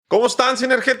¿Cómo están,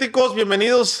 Sinergéticos?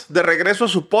 Bienvenidos de regreso a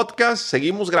su podcast.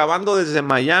 Seguimos grabando desde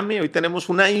Miami. Hoy tenemos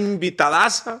una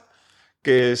invitadaza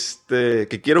que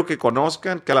quiero que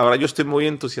conozcan, que la verdad yo estoy muy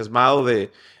entusiasmado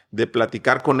de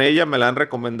platicar con ella. Me la han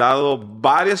recomendado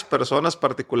varias personas,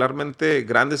 particularmente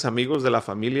grandes amigos de la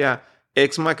familia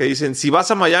Exma, que dicen, si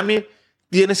vas a Miami,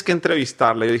 tienes que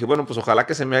entrevistarla. Yo dije, bueno, pues ojalá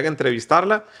que se me haga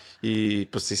entrevistarla. Y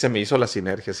pues sí se me hizo la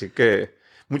sinergia. Así que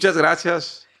muchas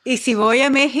gracias. Y si voy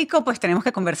a México, pues tenemos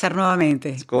que conversar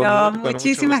nuevamente.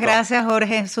 Muchísimas gracias,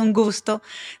 Jorge. Es un gusto,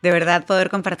 de verdad,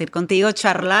 poder compartir contigo,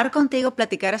 charlar contigo,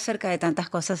 platicar acerca de tantas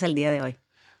cosas el día de hoy.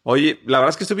 Oye, la verdad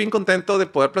es que estoy bien contento de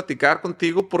poder platicar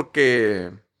contigo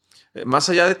porque más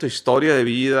allá de tu historia de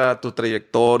vida, tu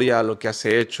trayectoria, lo que has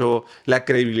hecho, la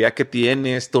credibilidad que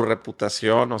tienes, tu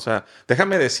reputación, o sea,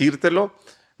 déjame decírtelo.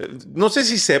 No sé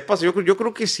si sepas, yo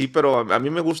creo que sí, pero a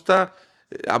mí me gusta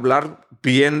hablar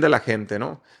bien de la gente,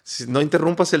 ¿no? Si no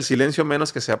interrumpas el silencio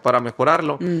menos que sea para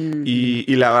mejorarlo.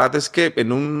 Y la verdad es que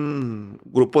en un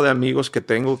grupo de amigos que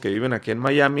tengo que viven aquí en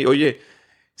Miami, oye,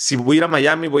 si voy a ir a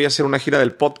Miami, voy a hacer una gira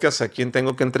del podcast, a quién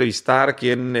tengo que entrevistar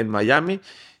aquí en Miami,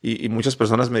 y muchas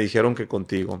personas me dijeron que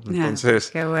contigo.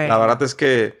 Entonces, qué bueno. La verdad es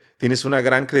que tienes una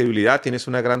gran credibilidad, tienes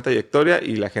una gran trayectoria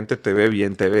y la gente te ve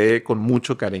bien, te ve con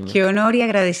mucho cariño. Qué honor y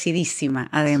agradecidísima,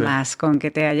 además, con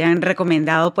que te hayan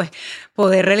recomendado pues,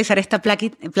 poder realizar esta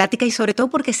plática y sobre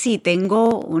todo porque sí,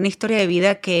 tengo una historia de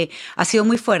vida que ha sido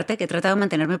muy fuerte, que he tratado de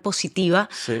mantenerme positiva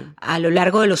a lo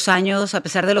largo de los años, a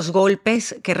pesar de los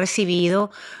golpes que he recibido.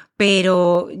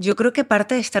 Pero yo creo que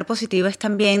parte de estar positiva es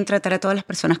también tratar a todas las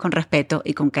personas con respeto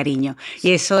y con cariño.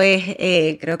 Y eso es,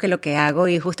 creo que lo que hago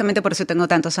y justamente por eso tengo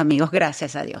tantos amigos,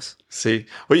 gracias a Dios. Sí.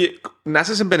 Oye,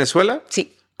 ¿naces en Venezuela?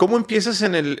 Sí. ¿Cómo empiezas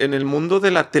en el mundo de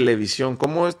la televisión?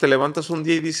 ¿Cómo te levantas un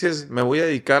día y dices, me voy a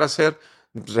dedicar a ser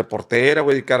reportera,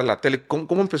 voy a dedicar a la tele?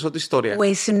 ¿Cómo empezó tu historia?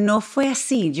 Pues no fue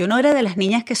así. Yo no era de las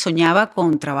niñas que soñaba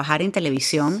con trabajar en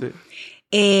televisión. Sí.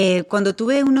 Cuando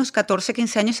tuve unos 14,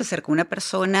 15 años se acercó una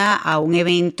persona a un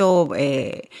evento,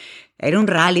 era un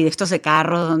rally de estos de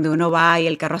carros donde uno va y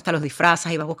el carro hasta los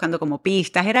disfrazas y vas buscando como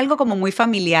pistas, era algo como muy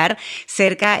familiar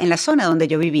cerca en la zona donde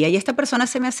yo vivía y esta persona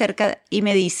se me acerca y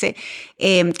me dice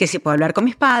que si puedo hablar con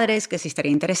mis padres, que si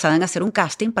estaría interesada en hacer un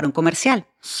casting para un comercial.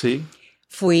 Sí.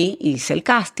 Fui, hice el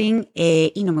casting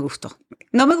y no me gustó.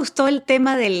 No me gustó el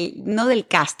tema no del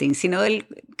casting, sino del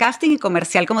casting y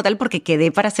comercial como tal, porque quedé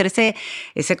para hacer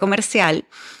ese comercial.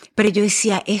 Pero yo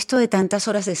decía, esto de tantas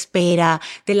horas de espera,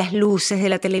 de las luces, de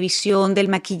la televisión, del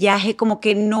maquillaje, como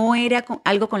que no era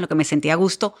algo con lo que me sentía a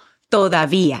gusto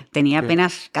todavía. Tenía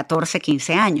apenas 14,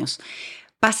 15 años.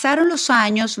 Pasaron los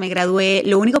años, me gradué.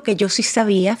 Lo único que yo sí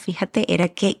sabía, fíjate, era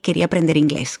que quería aprender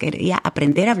inglés. Quería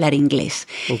aprender a hablar inglés.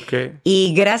 Okay.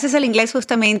 Y gracias al inglés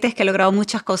justamente es que he logrado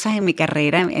muchas cosas en mi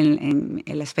carrera, en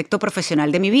el aspecto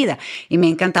profesional de mi vida. Y me ha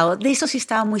encantado. De eso sí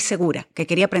estaba muy segura, que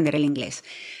quería aprender el inglés.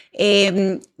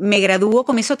 Me graduó,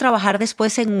 comienzo a trabajar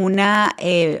después en una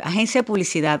agencia de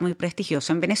publicidad muy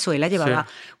prestigiosa en Venezuela. Llevaba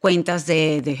cuentas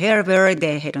de Herbert,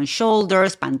 de Head &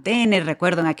 Shoulders, Pantene,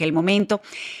 recuerdo en aquel momento.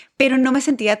 Pero no me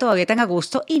sentía todavía tan a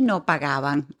gusto y no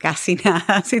pagaban casi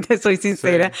nada, si te soy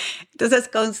sincera. Sí.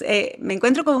 Entonces me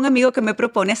encuentro con un amigo que me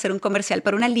propone hacer un comercial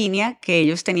para una línea que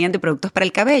ellos tenían de productos para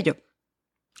el cabello.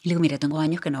 Y le digo, mira, tengo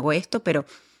años que no hago esto, pero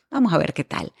vamos a ver qué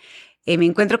tal. Me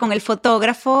encuentro con el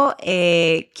fotógrafo,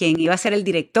 quien iba a ser el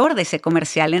director de ese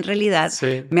comercial en realidad.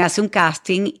 Sí. Me hace un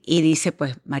casting y dice,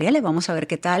 pues, Mariale, vamos a ver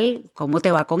qué tal, cómo te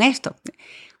va con esto.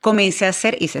 Comencé a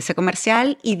hice ese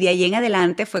comercial y de ahí en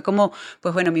adelante fue como,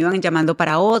 pues bueno, me iban llamando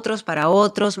para otros.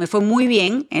 Me fue muy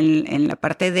bien en la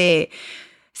parte de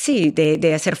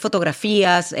hacer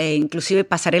fotografías, inclusive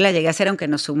pasarela llegué a hacer, aunque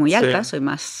no soy muy alta, soy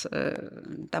más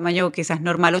tamaño quizás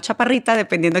normal o chaparrita,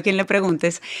 dependiendo a quién le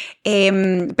preguntes.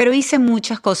 Pero hice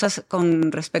muchas cosas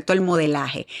con respecto al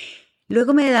modelaje.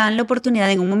 Luego me dan la oportunidad,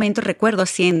 en un momento recuerdo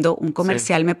haciendo un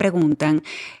comercial, me preguntan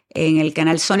en el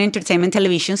canal Sony Entertainment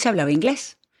Television si hablaba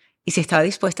inglés y si estaba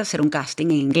dispuesta a hacer un casting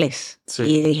en inglés. Sí.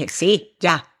 Y dije, sí,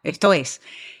 ya, esto es.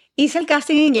 Hice el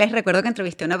casting en inglés, recuerdo que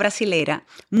entrevisté a una brasilera,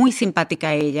 muy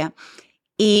simpática ella,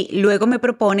 y luego me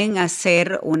proponen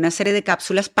hacer una serie de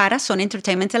cápsulas para Sony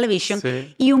Entertainment Television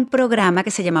y un programa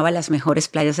que se llamaba Las Mejores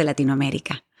Playas de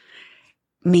Latinoamérica.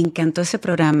 Me encantó ese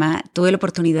programa. Tuve la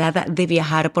oportunidad de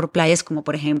viajar por playas como,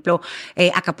 por ejemplo,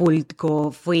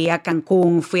 Acapulco, fui a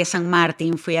Cancún, fui a San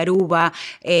Martín, fui a Aruba,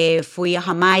 fui a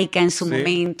Jamaica en su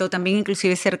momento. También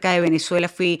inclusive cerca de Venezuela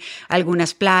fui a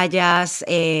algunas playas,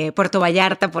 Puerto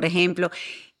Vallarta, por ejemplo.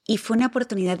 Y fue una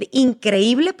oportunidad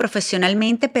increíble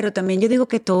profesionalmente, pero también yo digo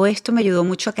que todo esto me ayudó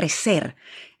mucho a crecer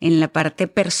en la parte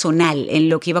personal, en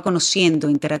lo que iba conociendo,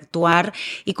 interactuar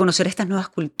y conocer estas nuevas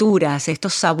culturas,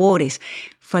 estos sabores.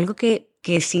 Fue algo que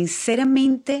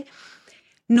sinceramente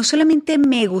no solamente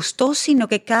me gustó, sino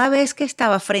que cada vez que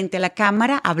estaba frente a la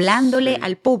cámara hablándole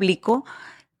al público,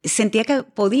 sentía que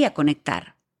podía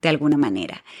conectar de alguna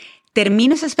manera.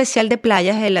 Termino ese especial de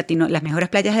playas de las mejores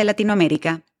playas de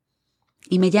Latinoamérica,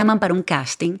 y me llaman para un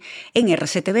casting en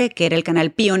RCTV, que era el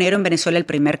canal pionero en Venezuela, el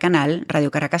primer canal, Radio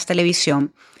Caracas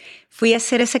Televisión. Fui a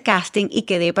hacer ese casting y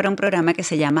quedé para un programa que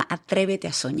se llama Atrévete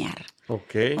a Soñar.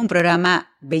 Okay. Un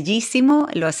programa bellísimo,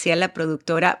 lo hacía la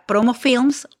productora Promo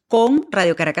Films con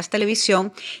Radio Caracas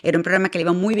Televisión. Era un programa que le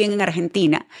iba muy bien en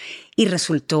Argentina y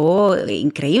resultó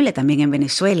increíble también en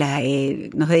Venezuela.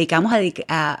 Nos dedicamos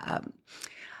a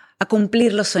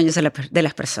cumplir los sueños de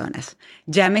las personas.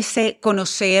 Llámese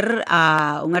conocer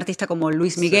a un artista como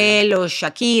Luis Miguel o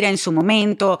Shakira en su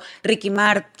momento, Ricky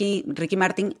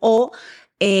Martin o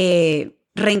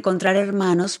reencontrar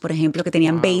hermanos, por ejemplo, que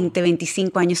tenían 20,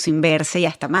 25 años sin verse y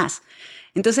hasta más.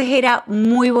 Entonces era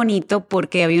muy bonito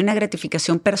porque había una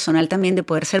gratificación personal también de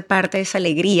poder ser parte de esa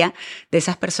alegría de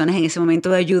esas personas en ese momento,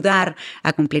 de ayudar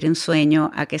a cumplir un sueño,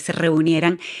 a que se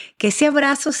reunieran, que ese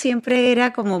abrazo siempre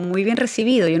era como muy bien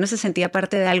recibido y uno se sentía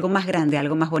parte de algo más grande,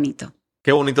 algo más bonito.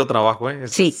 Qué bonito trabajo, ¿eh?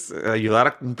 Sí. Es ayudar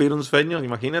a cumplir un sueño,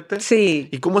 imagínate. Sí.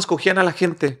 ¿Y cómo escogían a la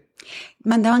gente?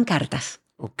 Mandaban cartas.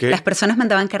 Okay. Las personas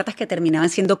mandaban cartas que terminaban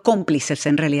siendo cómplices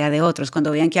en realidad de otros.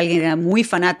 Cuando veían que alguien era muy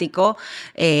fanático,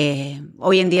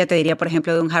 hoy en día te diría, por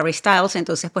ejemplo, de un Harry Styles,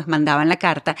 entonces pues mandaban la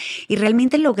carta y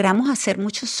realmente logramos hacer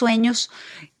muchos sueños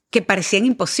que parecían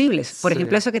imposibles. Por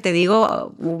ejemplo, eso que te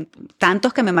digo,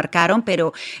 tantos que me marcaron,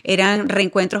 pero eran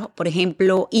reencuentros, por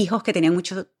ejemplo, hijos que tenían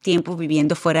mucho tiempo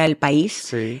viviendo fuera del país.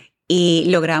 Sí. Y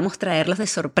lográbamos traerlos de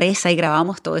sorpresa y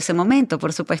grabábamos todo ese momento.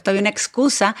 Por supuesto, había una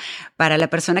excusa para la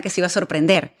persona que se iba a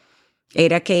sorprender.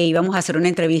 Era que íbamos a hacer una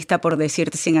entrevista, por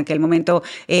decirte, si en aquel momento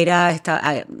era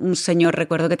un señor,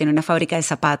 recuerdo que tenía una fábrica de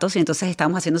zapatos, y entonces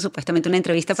estábamos haciendo supuestamente una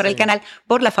entrevista para el canal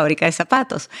por la fábrica de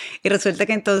zapatos. Y resulta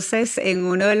que entonces en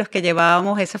uno de los que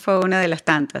llevábamos, esa fue una de las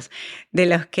tantas, de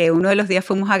los que uno de los días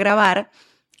fuimos a grabar,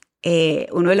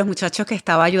 uno de los muchachos que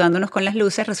estaba ayudándonos con las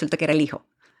luces, resulta que era el hijo.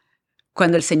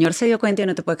 Cuando el señor se dio cuenta, yo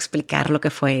no te puedo explicar lo que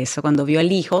fue eso, cuando vio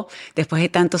al hijo después de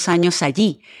tantos años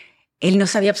allí, él no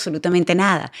sabía absolutamente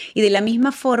nada. Y de la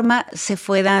misma forma se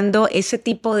fue dando ese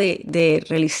tipo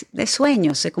de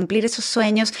sueños, de cumplir esos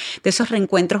sueños, de esos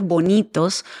reencuentros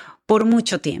bonitos por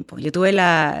mucho tiempo. Yo tuve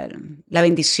la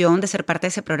bendición de ser parte de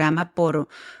ese programa por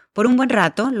un buen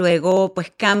rato. Luego,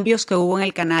 pues cambios que hubo en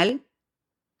el canal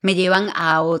me llevan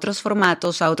a otros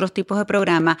formatos, a otros tipos de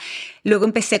programas. Luego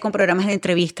empecé con programas de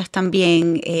entrevistas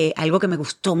también, algo que me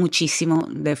gustó muchísimo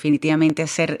definitivamente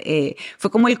hacer. Fue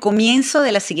como el comienzo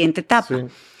de la siguiente etapa. Sí.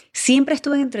 Siempre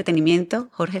estuve en entretenimiento,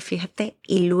 Jorge, fíjate,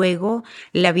 y luego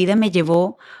la vida me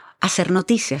llevó a hacer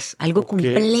noticias, algo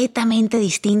completamente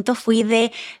distinto. Fui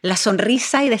de la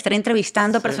sonrisa y de estar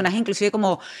entrevistando a personajes inclusive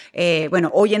como,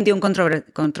 hoy en día un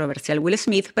controversial Will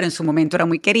Smith, pero en su momento era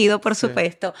muy querido, por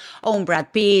supuesto, o un Brad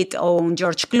Pitt, o un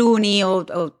George Clooney,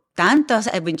 o tantas,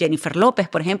 Jennifer López,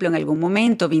 por ejemplo, en algún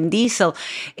momento, Vin Diesel,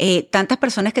 tantas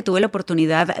personas que tuve la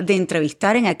oportunidad de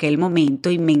entrevistar en aquel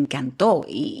momento y me encantó.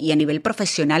 Y a nivel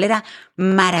profesional era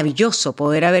maravilloso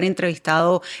poder haber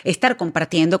entrevistado, estar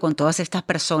compartiendo con todas estas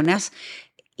personas.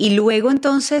 Y luego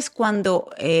entonces cuando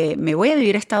me voy a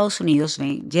vivir a Estados Unidos,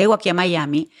 llego aquí a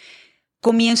Miami,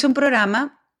 comienzo un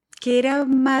programa que era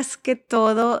más que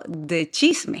todo de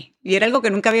chisme. Y era algo que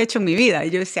nunca había hecho en mi vida.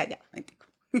 Y yo decía, ya,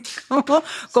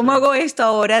 ¿Cómo hago esto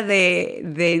ahora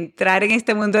de entrar en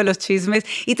este mundo de los chismes?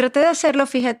 Y traté de hacerlo,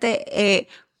 fíjate,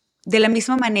 de la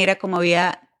misma manera como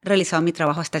había realizado mi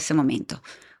trabajo hasta ese momento,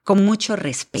 con mucho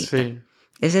respeto. Sí.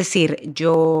 Es decir,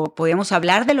 podíamos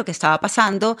hablar de lo que estaba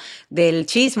pasando, del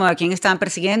chisme, a quién estaban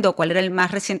persiguiendo, cuál era el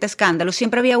más reciente escándalo.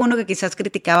 Siempre había uno que quizás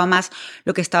criticaba más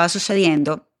lo que estaba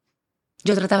sucediendo.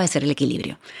 Yo trataba de hacer el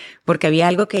equilibrio, porque había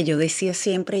algo que yo decía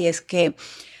siempre y es que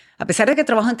a pesar de que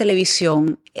trabajo en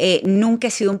televisión, nunca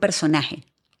he sido un personaje.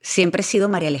 Siempre he sido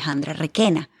María Alejandra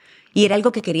Requena. Y era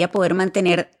algo que quería poder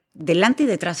mantener delante y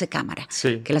detrás de cámara.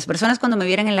 Sí. Que las personas cuando me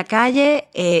vieran en la calle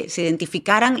se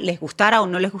identificaran, les gustara o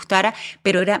no les gustara,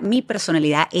 pero era mi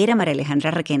personalidad, era María Alejandra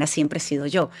Requena, siempre he sido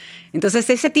yo. Entonces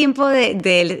ese tiempo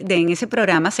en ese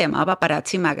programa se llamaba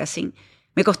Paparazzi Magazine.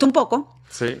 Me costó un poco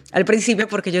al principio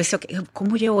porque yo decía,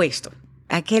 ¿cómo llevo esto?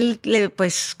 Aquel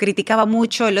pues criticaba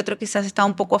mucho, el otro quizás estaba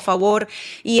un poco a favor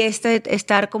y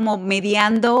estar como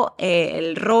mediando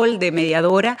el rol de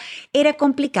mediadora era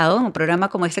complicado en un programa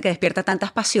como este que despierta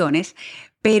tantas pasiones,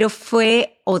 Pero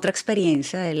fue otra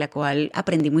experiencia de la cual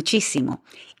aprendí muchísimo.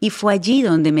 Y fue allí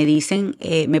donde me dicen,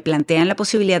 me plantean la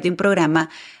posibilidad de un programa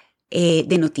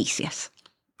de noticias.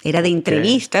 Era de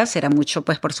entrevistas, era mucho,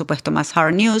 pues por supuesto, más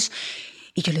hard news.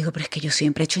 Y yo le digo, pero es que yo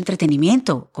siempre he hecho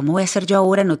entretenimiento. ¿Cómo voy a hacer yo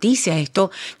ahora noticias?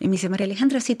 Esto. Y me dice, María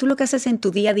Alejandra, si tú lo que haces en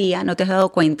tu día a día, no te has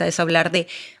dado cuenta, es hablar de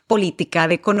política,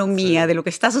 de economía, de lo que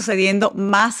está sucediendo,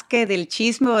 más que del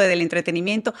chisme o del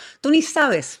entretenimiento, tú ni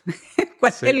sabes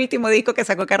cuál es el último disco que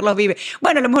sacó Carlos Vive.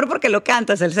 Bueno, a lo mejor porque lo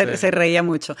cantas, él se reía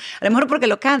mucho. A lo mejor porque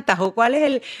lo cantas, o cuál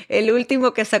es el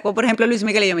último que sacó, por ejemplo, Luis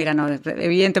Miguel. Y yo, mira, no,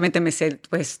 evidentemente me sé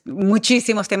pues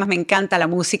muchísimos temas, me encanta la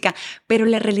música, pero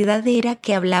la realidad era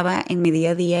que hablaba en mi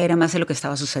día a día, era más de lo que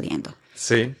estaba sucediendo.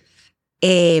 Sí.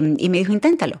 Y me dijo,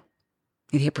 inténtalo.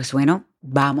 Y dije, pues bueno,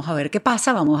 vamos a ver qué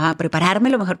pasa, vamos a prepararme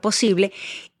lo mejor posible.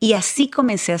 Y así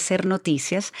comencé a hacer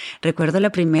noticias. Recuerdo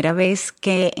la primera vez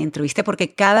que entrevisté,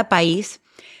 porque cada país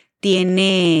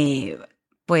tiene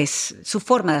pues su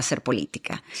forma de hacer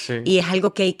política. Sí. Y es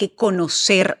algo que hay que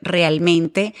conocer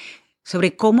realmente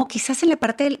sobre cómo quizás en la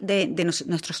parte de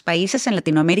nuestros países en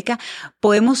Latinoamérica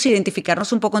podemos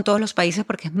identificarnos un poco en todos los países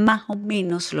porque es más o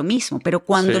menos lo mismo. Pero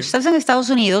cuando estás en Estados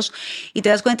Unidos y te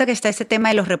das cuenta que está este tema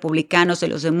de los republicanos, de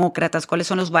los demócratas, cuáles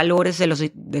son los valores de los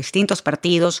distintos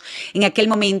partidos, en aquel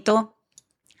momento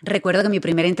recuerdo que mi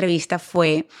primera entrevista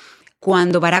fue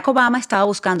cuando Barack Obama estaba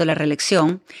buscando la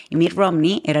reelección y Mitt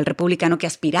Romney era el republicano que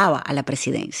aspiraba a la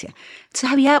presidencia.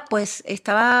 Entonces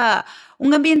estaba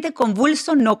un ambiente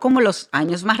convulso, no como los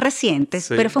años más recientes,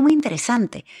 pero fue muy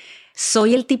interesante.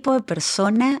 Soy el tipo de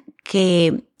persona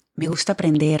que me gusta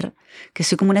aprender, que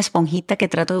soy como una esponjita que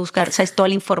trato de buscar, ¿sabes? Toda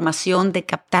la información, de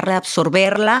captarla, de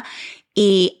absorberla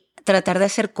y tratar de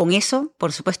hacer con eso,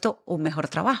 por supuesto, un mejor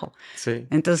trabajo. Sí.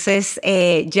 Entonces,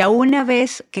 ya una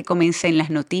vez que comencé en las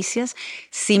noticias,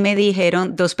 sí me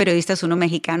dijeron, dos periodistas, uno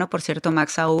mexicano, por cierto,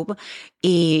 Max Aub,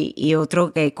 y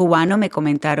otro cubano, me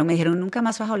comentaron, me dijeron, nunca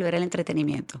más vas a volver al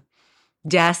entretenimiento.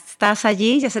 Ya estás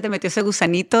allí, ya se te metió ese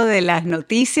gusanito de las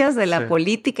noticias, de la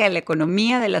política, de la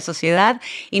economía, de la sociedad,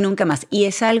 y nunca más. Y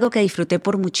es algo que disfruté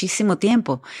por muchísimo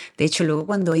tiempo. De hecho, luego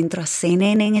cuando entro a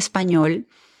CNN en español,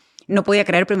 no podía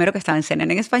creer primero que estaba en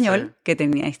CNN en español, que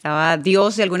estaba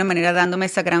Dios de alguna manera dándome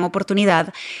esa gran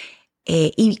oportunidad.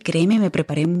 Y créeme, me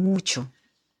preparé mucho.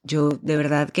 Yo de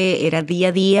verdad que era día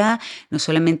a día, no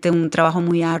solamente un trabajo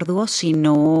muy arduo,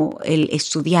 sino el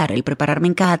estudiar, el prepararme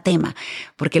en cada tema.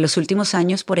 Porque los últimos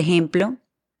años, por ejemplo,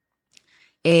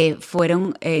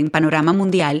 fueron en panorama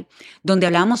mundial, donde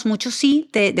hablábamos mucho, sí,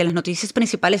 de las noticias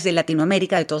principales de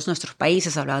Latinoamérica, de todos nuestros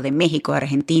países. Hablaba de México, de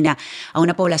Argentina, a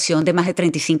una población de más de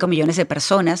 35 millones de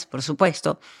personas, por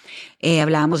supuesto.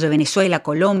 Hablábamos de Venezuela,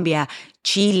 Colombia,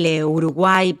 Chile,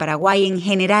 Uruguay, Paraguay, en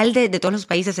general de todos los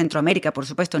países de Centroamérica, por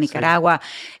supuesto, Nicaragua,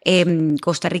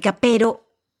 Costa Rica. Pero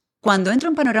cuando entro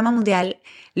en panorama mundial,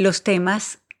 los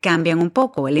temas cambian un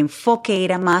poco. El enfoque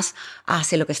era más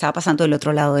hacia lo que estaba pasando del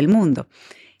otro lado del mundo.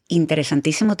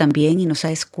 Interesantísimo también, y no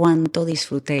sabes cuánto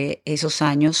disfruté esos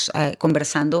años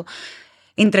conversando,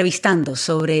 entrevistando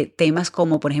sobre temas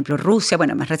como, por ejemplo, Rusia,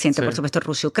 bueno, más reciente, por supuesto,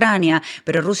 Rusia-Ucrania,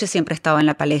 pero Rusia siempre estaba en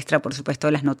la palestra, por supuesto,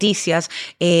 de las noticias.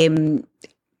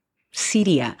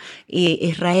 Siria,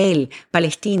 Israel,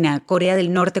 Palestina, Corea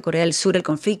del Norte, Corea del Sur, el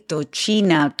conflicto,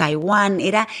 China, Taiwán,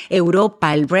 era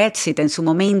Europa, el Brexit en su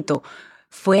momento.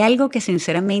 Fue algo que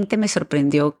sinceramente me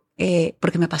sorprendió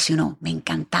porque me apasionó, me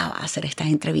encantaba hacer estas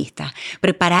entrevistas,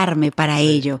 prepararme para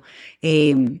ello.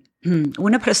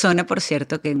 Una persona, por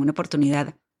cierto, que en una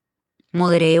oportunidad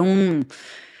moderé un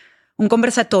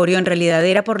conversatorio, en realidad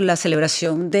era por la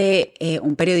celebración de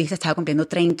un periodista, estaba cumpliendo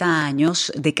 30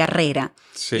 años de carrera.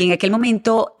 Y en aquel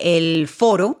momento el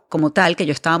foro como tal que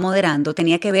yo estaba moderando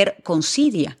tenía que ver con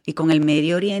Siria y con el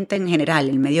Medio Oriente en general,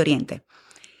 el Medio Oriente.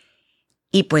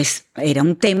 Y pues era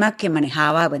un tema que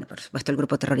manejaba, bueno, por supuesto el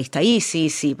grupo terrorista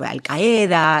ISIS, y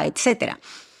Al-Qaeda, etc.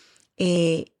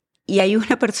 Y hay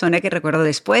una persona que recuerdo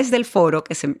después del foro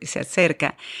que se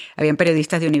acerca, habían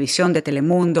periodistas de Univisión, de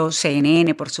Telemundo,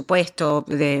 CNN, por supuesto,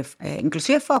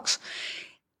 inclusive Fox.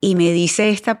 Y me dice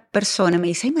esta persona, me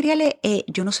dice, ay, Mariale,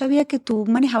 yo no sabía que tú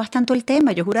manejabas tanto el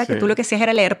tema, yo juraba que tú lo que hacías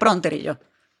era leer prompter. Y yo,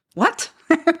 ¿what?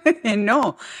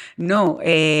 No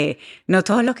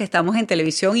todos los que estamos en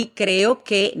televisión, y creo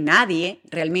que nadie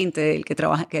realmente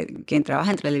quien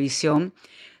trabaja en televisión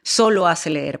solo hace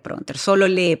leer prompter, solo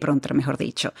lee prompter, mejor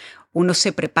dicho. Uno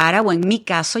se prepara, o en mi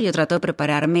caso yo trato de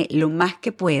prepararme lo más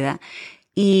que pueda,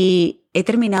 y he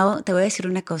terminado, te voy a decir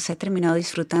una cosa, he terminado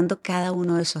disfrutando cada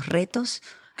uno de esos retos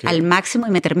al máximo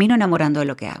y me termino enamorando de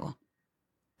lo que hago.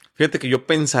 Fíjate que yo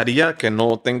pensaría, que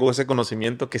no tengo ese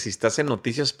conocimiento, que si estás en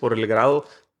noticias por el grado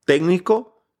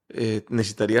técnico,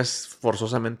 necesitarías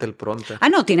forzosamente el prompter. Ah,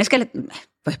 no, tienes que...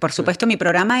 Pues por supuesto, mi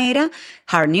programa era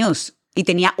Hard News y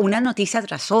tenía una noticia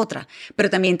tras otra, pero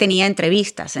también tenía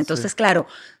entrevistas. Entonces, claro,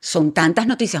 son tantas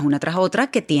noticias una tras otra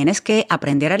que tienes que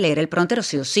aprender a leer el prompter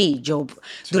sí o sí. Yo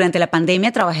durante la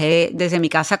pandemia trabajé desde mi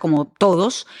casa como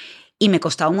todos y me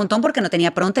costaba un montón porque no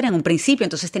tenía prompter en un principio,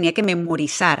 entonces tenía que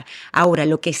memorizar. Ahora,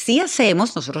 lo que sí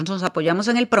hacemos, nosotros nos apoyamos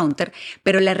en el prompter,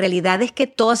 pero la realidad es que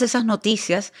todas esas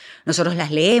noticias nosotros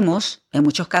las leemos, en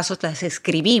muchos casos las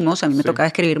escribimos, a mí me tocaba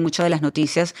escribir muchas de las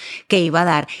noticias que iba a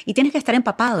dar, y tienes que estar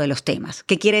empapado de los temas.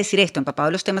 ¿Qué quiere decir esto? Empapado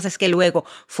de los temas es que luego,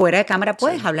 fuera de cámara,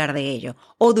 puedes hablar de ello,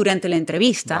 o durante la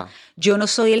entrevista. Yo no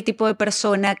soy el tipo de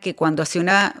persona que cuando hacía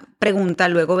una pregunta,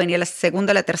 luego venía la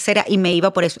segunda, la tercera, y me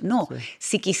iba por eso. No,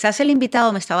 si quizás el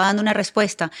invitado me estaba dando una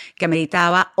respuesta que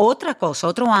meditaba otra cosa,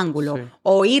 otro ángulo,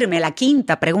 o irme a la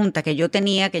quinta pregunta que yo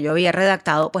tenía, que yo había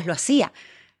redactado, pues lo hacía.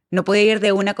 No podía ir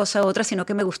de una cosa a otra, sino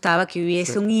que me gustaba que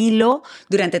hubiese un hilo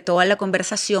durante toda la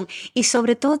conversación. Y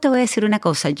sobre todo te voy a decir una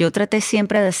cosa, yo traté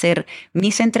siempre de hacer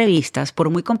mis entrevistas, por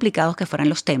muy complicados que fueran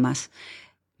los temas,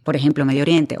 por ejemplo, Medio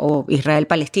Oriente o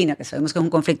Israel-Palestina, que sabemos que es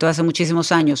un conflicto de hace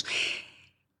muchísimos años,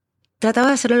 trataba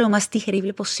de hacerlo lo más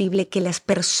digerible posible, que las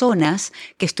personas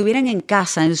que estuvieran en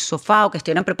casa, en su sofá o que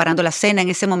estuvieran preparando la cena en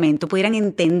ese momento pudieran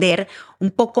entender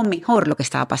un poco mejor lo que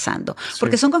estaba pasando.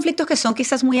 Porque son conflictos que son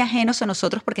quizás muy ajenos a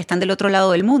nosotros porque están del otro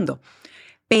lado del mundo,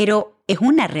 pero es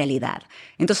una realidad.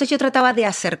 Entonces yo trataba de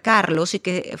acercarlos y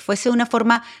que fuese una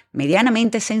forma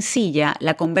medianamente sencilla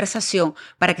la conversación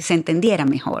para que se entendiera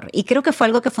mejor. Y creo que fue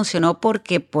algo que funcionó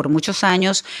porque por muchos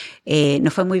años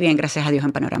nos fue muy bien, gracias a Dios,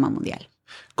 en Panorama Mundial.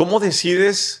 ¿Cómo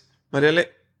decides,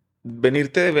 Mariale,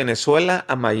 venirte de Venezuela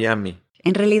a Miami?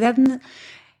 En realidad...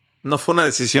 No fue una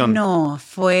decisión. No,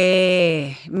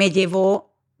 me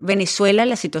llevó Venezuela,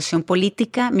 la situación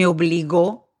política me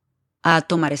obligó a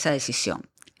tomar esa decisión.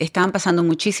 Estaban pasando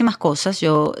muchísimas cosas.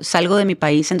 Yo salgo de mi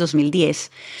país en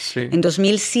 2010. En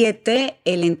 2007,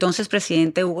 el entonces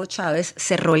presidente Hugo Chávez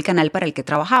cerró el canal para el que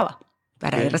trabajaba,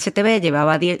 para RCTV.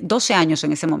 Llevaba 12 años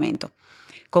en ese momento.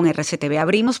 Con RCTV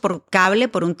abrimos por cable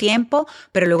por un tiempo,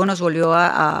 pero luego nos volvió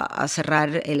a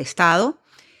cerrar el Estado.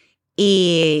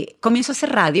 Y comienzo a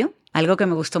hacer radio, algo que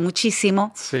me gustó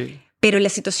muchísimo. Pero la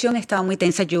situación estaba muy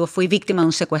tensa. Yo fui víctima de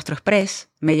un secuestro express.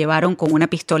 Me llevaron con una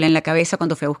pistola en la cabeza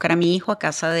cuando fui a buscar a mi hijo a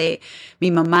casa de mi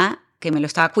mamá, que me lo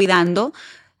estaba cuidando.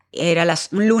 Era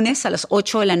un lunes a las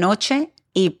 8 de la noche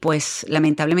y pues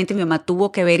lamentablemente mi mamá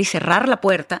tuvo que ver y cerrar la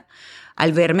puerta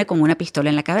al verme con una pistola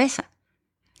en la cabeza.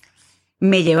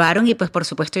 Me llevaron y pues por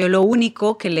supuesto yo lo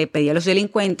único que le pedí a los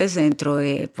delincuentes dentro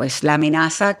de pues la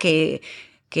amenaza que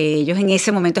ellos en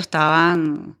ese momento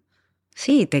estaban,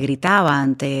 sí, te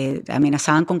gritaban, te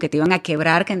amenazaban con que te iban a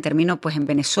quebrar, que en términos pues en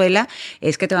Venezuela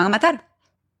es que te van a matar.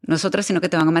 No es otra sino que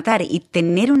te van a matar. Y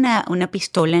tener una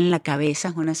pistola en la cabeza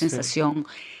es una sensación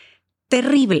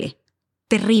terrible,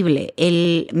 terrible.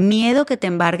 El miedo que te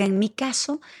embarga en mi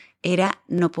caso era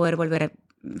no poder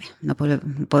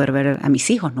poder ver a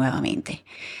mis hijos nuevamente.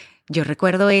 Yo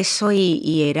recuerdo eso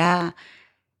y era,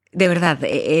 de verdad,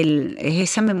 es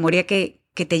esa memoria que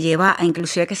te lleva a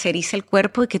inclusive a que se eriza el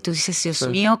cuerpo y que tú dices, Dios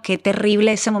mío, qué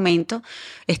terrible ese momento.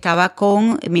 Estaba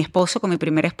con mi esposo, con mi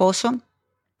primer esposo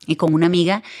y con una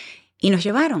amiga y nos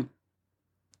llevaron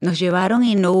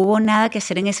y no hubo nada que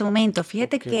hacer en ese momento.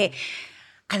 Fíjate que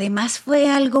además fue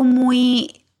algo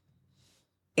muy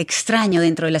extraño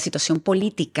dentro de la situación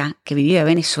política que vivía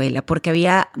Venezuela, porque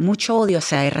había mucho odio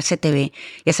hacia RCTV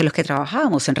y hacia los que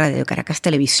trabajábamos en Radio Caracas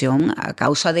Televisión a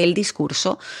causa del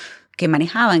discurso que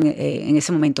manejaba en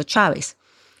ese momento Chávez.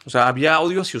 O sea, había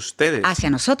odio hacia ustedes. Hacia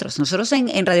nosotros. Nosotros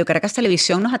en Radio Caracas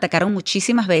Televisión nos atacaron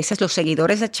muchísimas veces los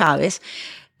seguidores de Chávez.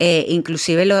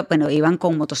 Inclusive iban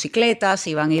con motocicletas,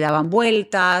 iban y daban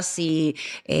vueltas y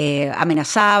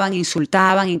amenazaban,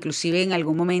 insultaban, inclusive en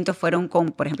algún momento fueron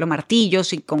con, por ejemplo,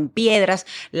 martillos y con piedras,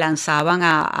 lanzaban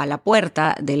a la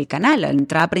puerta del canal, a la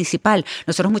entrada principal.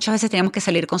 Nosotros muchas veces teníamos que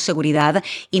salir con seguridad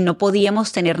y no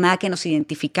podíamos tener nada que nos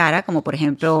identificara, como por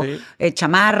ejemplo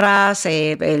chamarras,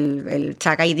 el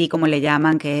Tag ID, como le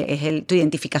llaman, que es tu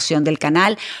identificación del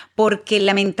canal, porque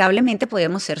lamentablemente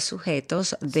podíamos ser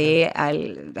sujetos de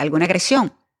alguna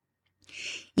agresión.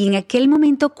 Y en aquel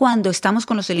momento, cuando estamos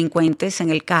con los delincuentes en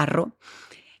el carro,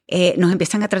 nos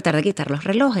empiezan a tratar de quitar los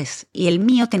relojes. Y el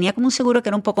mío tenía como un seguro que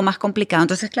era un poco más complicado.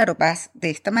 Entonces, claro, vas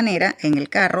de esta manera en el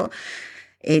carro,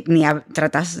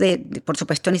 tratas de, por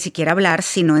supuesto, ni siquiera hablar,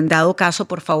 sino en dado caso,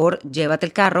 por favor, llévate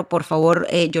el carro, por favor,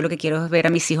 yo lo que quiero es ver a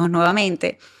mis hijos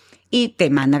nuevamente. Y te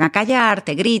mandan a callar,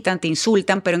 te gritan, te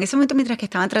insultan, pero en ese momento, mientras que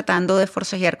estaban tratando de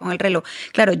forcejear con el reloj,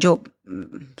 claro, yo,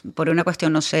 por una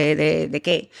cuestión no sé de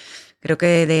qué, Creo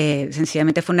que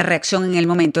sencillamente fue una reacción en el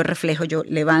momento de reflejo. Yo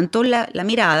levanto la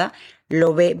mirada,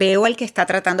 veo al que está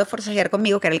tratando de forcejear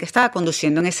conmigo, que era el que estaba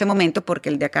conduciendo en ese momento, porque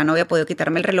el de acá no había podido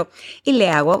quitarme el reloj, y le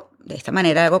hago, de esta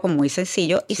manera, algo como muy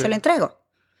sencillo, y se lo entrego.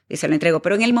 Y se lo entrego.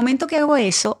 Pero en el momento que hago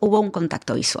eso, hubo un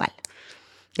contacto visual.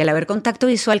 Y al haber contacto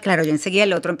visual, claro, yo enseguida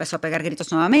el otro empezó a pegar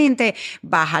gritos nuevamente,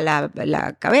 baja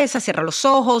la cabeza, cierra los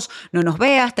ojos, no nos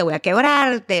veas, te voy a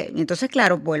quebrar. Y entonces,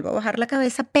 claro, vuelvo a bajar la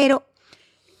cabeza, pero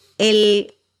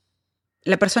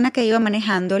la persona que iba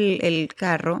manejando el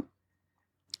carro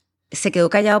se quedó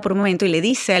callado por un momento y le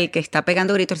dice al que está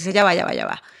pegando gritos, dice, ya va, ya va, ya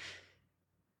va.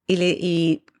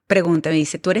 Y pregunta, me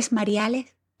dice, ¿tú eres Mariales?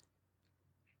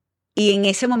 Y en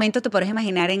ese momento te puedes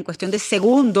imaginar, en cuestión de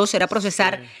segundos, era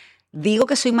procesar... Sí. Digo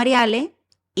que soy Mariale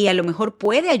y a lo mejor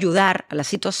puede ayudar a la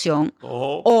situación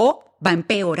o va a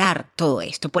empeorar todo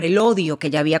esto por el odio que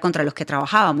ya había contra los que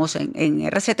trabajábamos en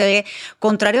RCTV,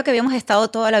 contrario a que habíamos estado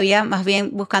toda la vida más bien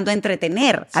buscando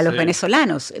entretener a los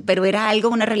venezolanos, pero era algo,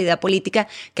 una realidad política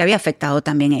que había afectado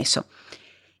también eso.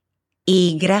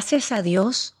 Y gracias a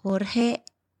Dios, Jorge,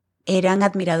 eran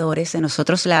admiradores de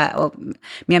nosotros.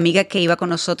 Mi amiga que iba con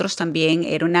nosotros también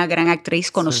era una gran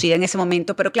actriz conocida en ese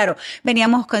momento, pero claro,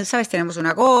 veníamos con, ¿sabes? Teníamos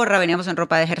una gorra, veníamos en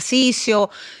ropa de ejercicio,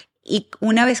 y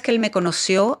una vez que él me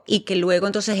conoció y que luego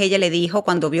entonces ella le dijo,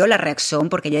 cuando vio la reacción,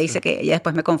 porque ella dice que ella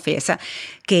después me confiesa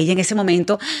que ella en ese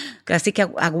momento casi que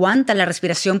aguanta la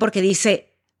respiración porque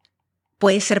dice,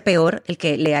 puede ser peor el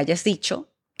que le hayas dicho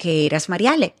que eras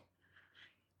Mariale.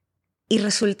 Y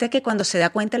resulta que cuando se da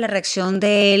cuenta la reacción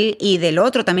de él y del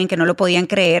otro también, que no lo podían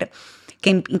creer, que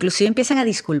inclusive empiezan a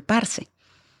disculparse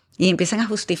y empiezan a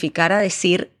justificar, a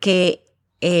decir que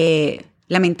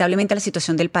lamentablemente la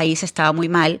situación del país estaba muy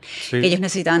mal, que ellos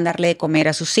necesitaban darle de comer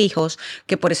a sus hijos,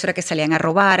 que por eso era que salían a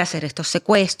robar, a hacer estos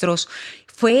secuestros.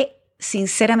 Fue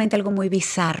sinceramente algo muy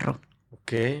bizarro.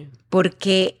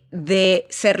 Porque de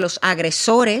ser los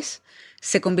agresores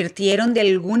se convirtieron de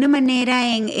alguna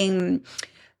manera en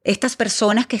estas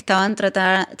personas que estaban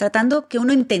tratando que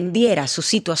uno entendiera su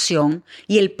situación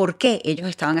y el por qué ellos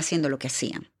estaban haciendo lo que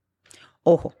hacían.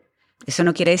 Ojo, eso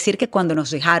no quiere decir que cuando nos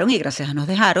dejaron, y gracias a nos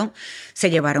dejaron, se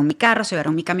llevaron mi carro, se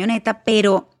llevaron mi camioneta,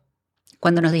 pero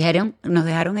cuando nos dejaron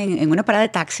en una parada de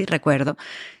taxi, recuerdo,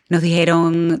 nos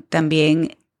dijeron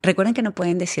también, recuerden que no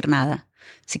pueden decir nada.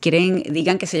 Si quieren,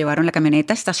 digan que se llevaron la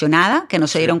camioneta estacionada, que no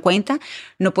se dieron cuenta,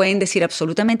 no pueden decir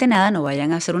absolutamente nada, no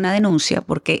vayan a hacer una denuncia,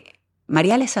 porque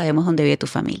Mariale, sabemos dónde vive tu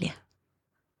familia.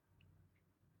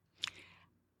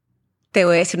 Te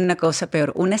voy a decir una cosa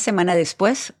peor. Una semana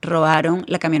después robaron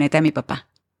la camioneta de mi papá.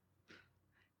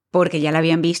 Porque ya la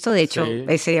habían visto. De hecho,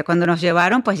 ese día cuando nos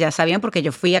llevaron, pues ya sabían, porque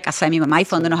yo fui a casa de mi mamá y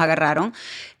fue donde nos agarraron.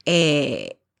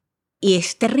 Y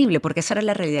es terrible porque esa era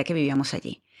la realidad que vivíamos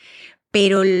allí.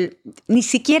 Pero ni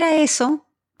siquiera eso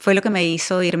fue lo que me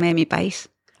hizo irme de mi país.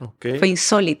 Fue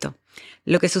insólito.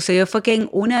 Lo que sucedió fue que en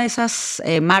una de esas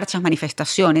marchas,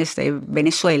 manifestaciones de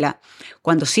Venezuela,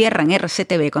 cuando cierran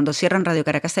RCTV, cuando cierran Radio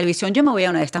Caracas Televisión, yo me voy a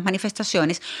una de estas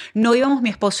manifestaciones. No íbamos mi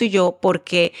esposo y yo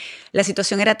porque la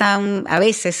situación era a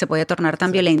veces se podía tornar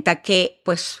tan violenta que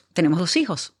pues tenemos 2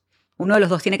 hijos. Uno de los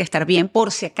 2 tiene que estar bien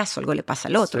por si acaso algo le pasa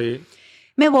al otro.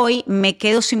 Me voy, me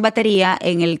quedo sin batería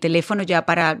en el teléfono ya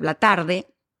para la tarde.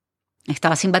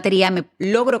 Estaba sin batería, me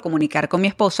logro comunicar con mi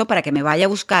esposo para que me vaya a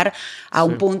buscar a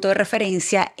un punto de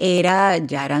referencia.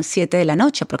 Ya eran 7 de la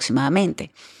noche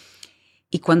aproximadamente.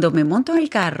 Y cuando me monto en el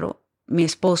carro, mi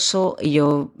esposo y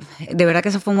yo, de verdad que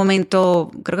eso fue un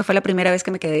momento, creo que fue la primera vez que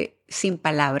me quedé sin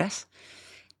palabras.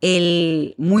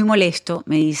 Él, muy molesto,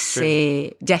 me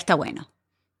dice, ya está bueno,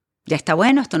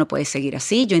 esto no puede seguir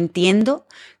así. Yo entiendo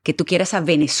que tú quieras a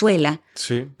Venezuela,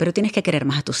 pero tienes que querer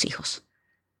más a tus hijos.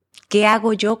 ¿Qué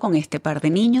hago yo con este par de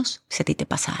niños si a ti te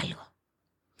pasa algo?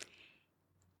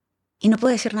 Y no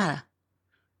pude decir nada.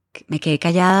 Me quedé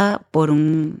callada por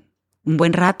un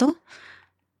buen rato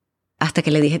hasta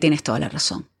que le dije, tienes toda la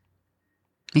razón.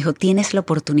 Me dijo, tienes la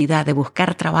oportunidad de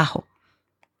buscar trabajo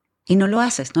y no lo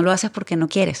haces porque no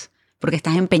quieres, porque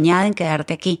estás empeñada en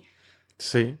quedarte aquí.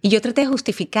 Y yo traté de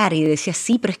justificar y decía,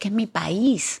 sí, pero es que es mi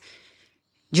país.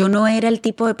 Yo no era el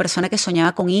tipo de persona que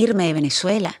soñaba con irme de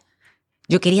Venezuela.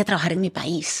 Yo quería trabajar en mi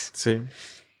país.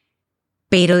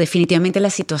 Pero definitivamente la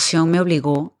situación me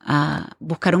obligó a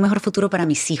buscar un mejor futuro para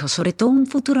mis hijos, sobre todo un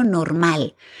futuro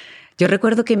normal. Yo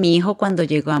recuerdo que mi hijo, cuando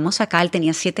llegamos acá, él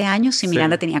tenía 7 años y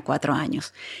Miranda tenía 4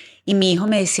 años. Y mi hijo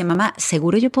me decía, mamá,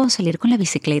 ¿seguro yo puedo salir con la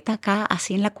bicicleta acá,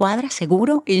 así en la cuadra?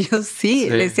 ¿Seguro? Y yo, sí.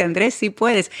 Le decía, Andrés, sí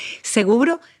puedes.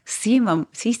 ¿Seguro? Sí, mamá,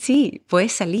 sí,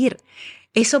 puedes salir.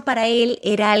 Eso para él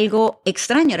era algo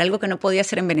extraño, era algo que no podía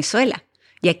hacer en Venezuela.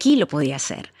 Y aquí lo podía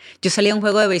hacer. Yo salía a un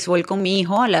juego de béisbol con mi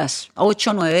hijo a las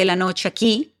 8 o 9 de la noche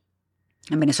aquí.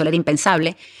 En Venezuela era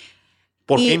impensable.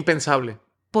 ¿Por qué impensable?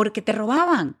 Porque te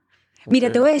robaban.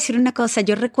 Mira, te voy a decir una cosa.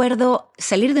 Yo recuerdo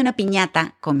salir de una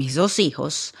piñata con mis 2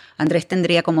 hijos. Andrés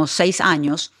tendría como 6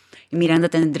 años y Miranda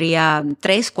tendría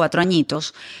 3, 4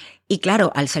 añitos. Y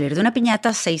claro, al salir de una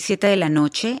piñata 6, 7 de la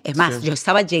noche, es más, yo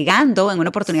estaba llegando, en una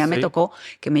oportunidad me tocó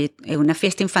que en una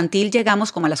fiesta infantil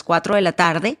llegamos como a las 4 de la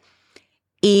tarde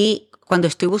y cuando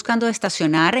estoy buscando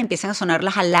estacionar empiezan a sonar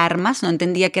las alarmas, no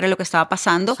entendía qué era lo que estaba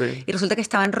pasando y resulta que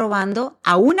estaban robando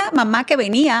a una mamá que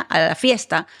venía a la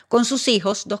fiesta con sus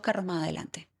hijos 2 carros más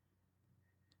adelante.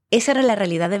 Esa era la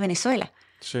realidad de Venezuela.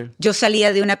 Sí. Yo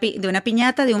salía de una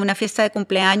piñata, de una fiesta de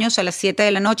cumpleaños a las 7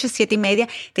 de la noche, 7:30,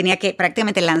 tenía que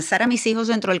prácticamente lanzar a mis hijos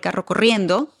dentro del carro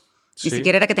corriendo. Ni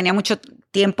siquiera era que tenía mucho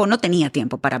tiempo, no tenía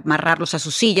tiempo para amarrarlos a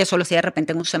sus sillas, solo si de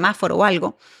repente en un semáforo o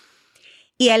algo.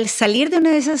 Y al salir de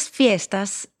una de esas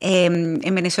fiestas, en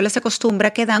Venezuela se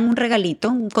acostumbra que dan un regalito,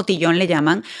 un cotillón le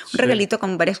llaman, un regalito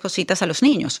con varias cositas a los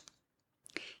niños.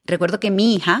 Recuerdo que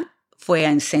mi hija fue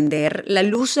a encender la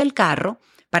luz del carro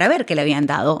para ver qué le habían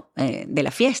dado de la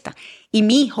fiesta. Y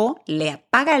mi hijo le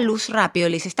apaga la luz rápido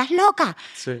y le dice, ¿estás loca?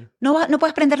 Sí. No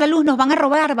puedes prender la luz, nos van a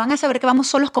robar, van a saber que vamos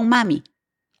solos con mami.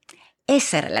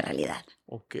 Esa era la realidad.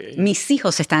 Okay. Mis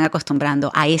hijos se están acostumbrando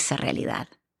a esa realidad,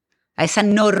 a esa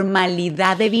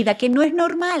normalidad de vida que no es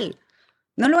normal,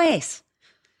 no lo es.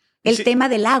 El tema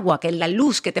del agua, que la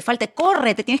luz, que te falte,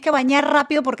 corre, te tienes que bañar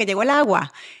rápido porque llegó el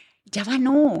agua. Ya va,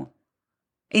 no.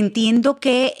 Entiendo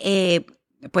que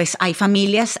pues hay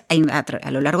familias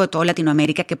a lo largo de toda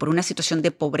Latinoamérica que por una situación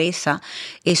de pobreza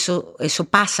eso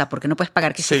pasa porque no puedes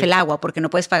pagar quizás el agua, porque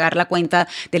no puedes pagar la cuenta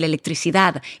de la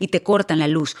electricidad y te cortan la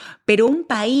luz. Pero un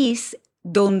país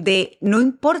donde no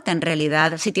importa en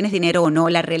realidad si tienes dinero o no,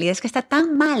 la realidad es que está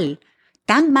tan mal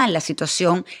la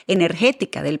situación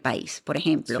energética del país, por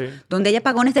ejemplo, donde hay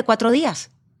apagones de 4 días,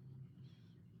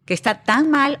 que está tan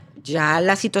mal, ya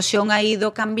la situación ha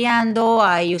ido cambiando,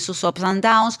 hay sus ups and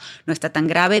downs, no está tan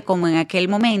grave como en aquel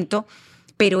momento,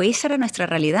 pero esa era nuestra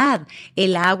realidad.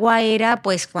 El agua era,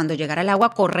 pues, cuando llegara el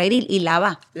agua, correr y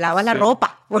lava la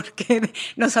ropa, porque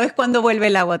no sabes cuándo vuelve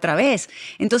el agua otra vez.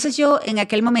 Entonces yo en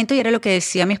aquel momento, y era lo que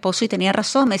decía mi esposo y tenía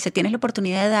razón, me dice, tienes la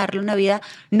oportunidad de darle una vida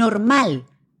normal,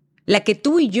 la que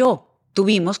tú y yo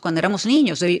tuvimos cuando éramos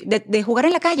niños, de jugar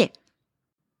en la calle.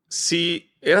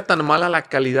 Si era tan mala la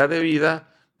calidad de vida,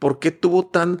 ¿por qué tuvo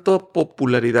tanta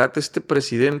popularidad este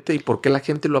presidente y por qué la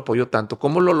gente lo apoyó tanto?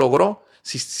 ¿Cómo lo logró?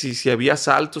 Si había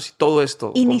asaltos y todo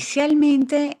esto.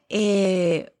 Inicialmente,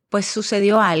 pues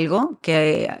sucedió algo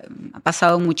que ha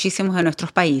pasado en muchísimos de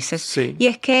nuestros países. Y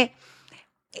es que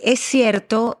es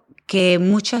cierto que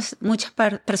muchas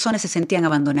personas se sentían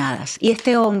abandonadas. Y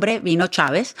este hombre, vino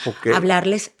Chávez, a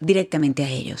hablarles directamente a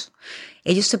ellos.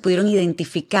 Ellos se pudieron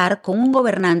identificar con un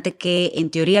gobernante que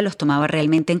en teoría los tomaba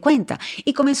realmente en cuenta.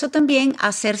 Y comenzó también a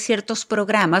hacer ciertos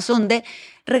programas donde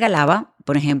regalaba,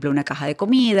 por ejemplo, una caja de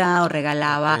comida o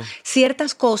regalaba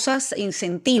ciertas cosas,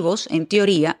 incentivos, en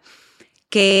teoría,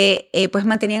 que pues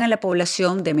mantenían a la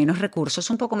población de menos recursos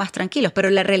un poco más tranquilos. Pero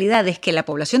la realidad es que la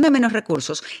población de menos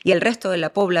recursos y el resto de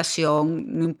la población,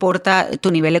 no importa tu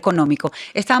nivel económico,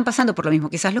 estaban pasando por lo mismo.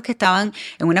 Quizás los que estaban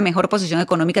en una mejor posición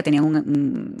económica tenían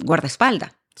un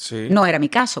guardaespaldas. No era mi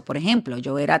caso, por ejemplo.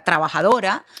 Yo era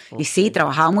trabajadora y sí,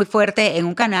 trabajaba muy fuerte en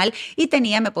un canal y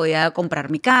me podía comprar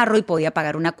mi carro y podía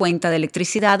pagar una cuenta de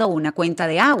electricidad o una cuenta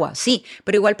de agua. Sí,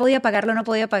 pero igual podía pagarlo, no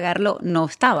podía pagarlo, no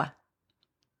estaba.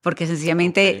 Porque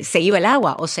sencillamente se iba el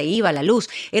agua o se iba la luz.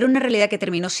 Era una realidad que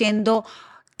terminó siendo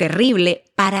terrible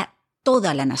para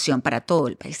toda la nación, para todo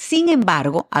el país. Sin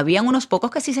embargo, habían unos pocos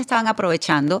que sí se estaban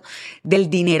aprovechando del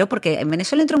dinero, porque en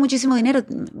Venezuela entró muchísimo dinero.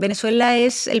 Venezuela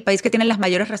es el país que tiene las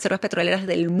mayores reservas petroleras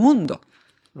del mundo.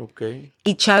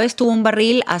 Y Chávez tuvo un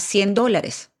barril a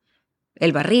 $100.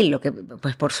 El barril, lo que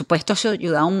pues por supuesto se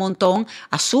ayudaba un montón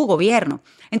a su gobierno.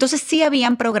 Entonces sí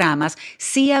habían programas,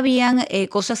 sí habían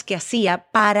cosas que hacía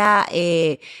para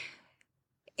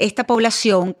esta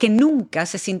población que nunca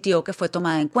se sintió que fue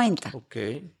tomada en cuenta.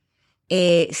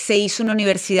 Se hizo una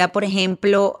universidad, por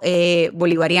ejemplo,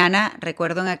 bolivariana,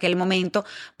 recuerdo en aquel momento,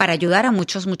 para ayudar a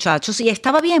muchos muchachos. Y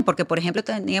estaba bien, porque, por ejemplo,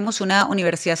 teníamos una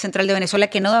Universidad Central de Venezuela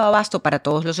que no daba abasto para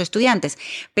todos los estudiantes.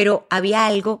 Pero había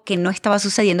algo que no estaba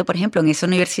sucediendo, por ejemplo, en esa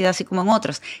universidad, así como en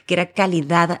otras, que era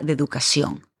calidad de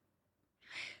educación.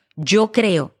 Yo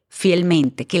creo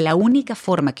fielmente que la única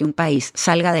forma que un país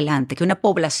salga adelante, que una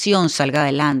población salga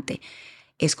adelante,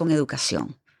 es con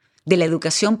educación. De la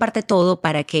educación parte todo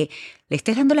para que le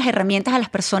estés dando las herramientas a las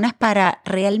personas para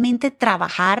realmente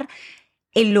trabajar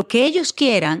en lo que ellos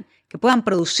quieran, que puedan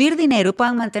producir dinero y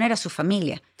puedan mantener a su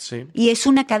familia. Sí. Y es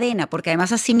una cadena, porque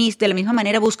además así de la misma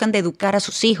manera buscan de educar a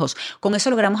sus hijos. Con eso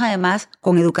logramos además,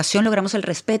 con educación logramos el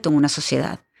respeto en una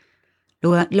sociedad.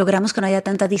 Logramos que no haya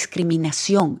tanta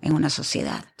discriminación en una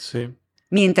sociedad. Sí.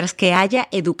 Mientras que haya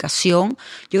educación,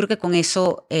 yo creo que con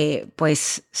eso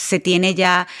pues se tiene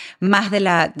ya más de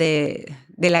la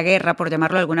guerra, por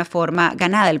llamarlo de alguna forma,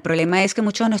 ganada. El problema es que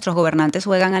muchos de nuestros gobernantes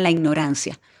juegan a la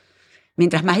ignorancia.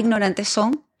 Mientras más ignorantes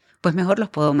son, pues mejor los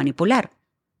puedo manipular.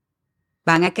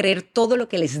 Van a creer todo lo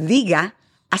que les diga,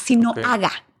 así no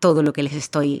haga todo lo que les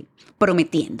estoy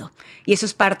prometiendo. Y eso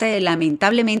es parte de,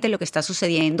 lamentablemente, lo que está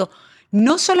sucediendo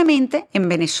no solamente en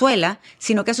Venezuela,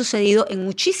 sino que ha sucedido en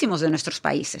muchísimos de nuestros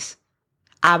países.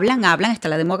 Hablan, está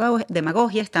la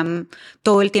demagogia, están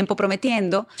todo el tiempo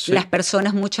prometiendo. Sí. Las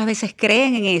personas muchas veces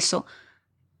creen en eso.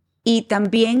 Y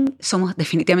también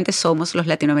definitivamente somos los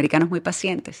latinoamericanos muy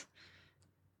pacientes.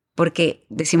 Porque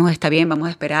decimos, está bien, vamos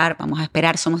a esperar.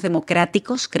 Somos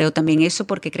democráticos, creo también eso,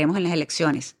 porque creemos en las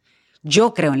elecciones.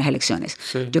 Yo creo en las elecciones.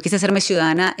 Sí. Yo quise hacerme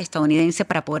ciudadana estadounidense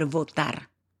para poder votar.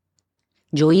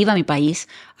 Yo iba a mi país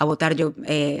a votar. Yo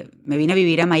me vine a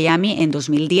vivir a Miami en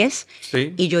 2010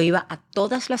 sí. Y yo iba a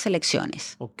todas las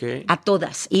elecciones. Okay. A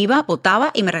todas. Iba,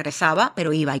 votaba y me regresaba,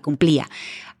 pero iba y cumplía.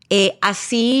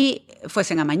 Así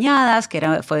fuesen amañadas,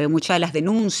 fue muchas de las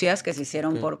denuncias que se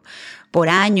hicieron por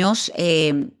años.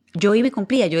 Yo iba y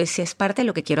cumplía. Yo decía, es parte de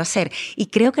lo que quiero hacer. Y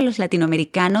creo que los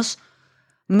latinoamericanos,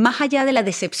 más allá de la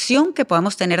decepción que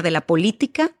podamos tener de la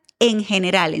política, en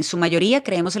general, en su mayoría,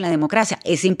 creemos en la democracia.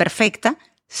 ¿Es imperfecta?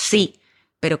 Sí,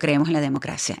 pero creemos en la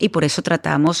democracia. Y por eso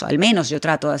tratamos, al menos yo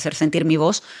trato de hacer sentir mi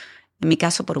voz, en mi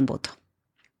caso, por un voto.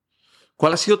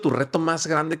 ¿Cuál ha sido tu reto más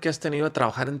grande que has tenido a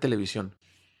trabajar en televisión?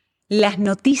 Las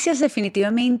noticias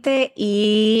definitivamente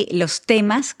y los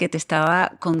temas que te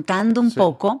estaba contando un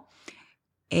poco,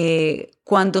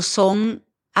 cuando son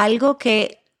algo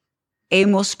que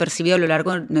hemos percibido a lo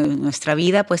largo de nuestra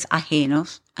vida, pues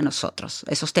ajenos a nosotros.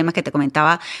 Esos temas que te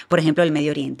comentaba, por ejemplo, del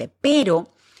Medio Oriente.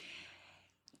 Pero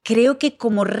creo que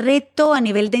como reto a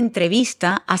nivel de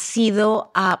entrevista ha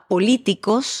sido a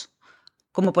políticos,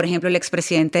 como por ejemplo el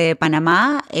expresidente de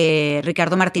Panamá,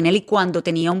 Ricardo Martinelli, cuando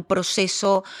tenía un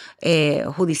proceso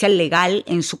judicial legal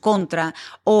en su contra,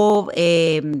 o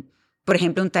por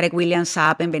ejemplo un Tarek William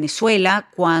Saab en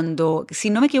Venezuela, cuando, si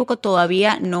no me equivoco,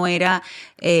 todavía no era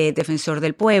defensor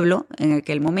del pueblo en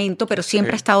aquel momento, pero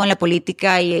siempre ha estado en la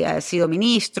política y ha sido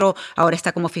ministro, ahora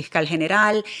está como fiscal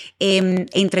general.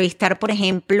 Entrevistar, por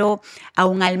ejemplo, a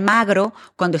un Almagro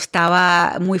cuando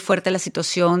estaba muy fuerte la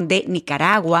situación de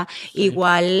Nicaragua. Sí.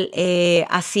 Igual,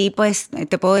 así pues,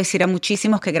 te puedo decir a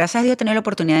muchísimos que gracias a Dios he tenido la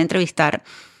oportunidad de entrevistar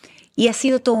y ha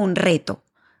sido todo un reto.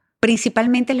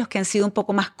 Principalmente los que han sido un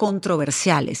poco más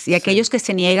controversiales y aquellos que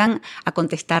se niegan a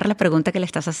contestar la pregunta que le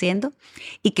estás haciendo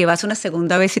y que vas una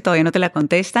segunda vez y todavía no te la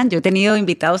contestan. Yo he tenido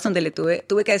invitados donde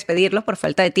tuve que despedirlos por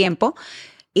falta de tiempo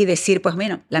y decir, pues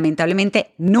bueno,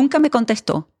 lamentablemente nunca me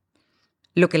contestó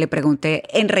lo que le pregunté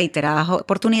en reiteradas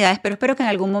oportunidades, pero espero que en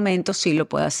algún momento sí lo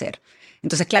pueda hacer.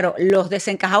 Entonces, claro, los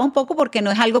desencajaba un poco porque no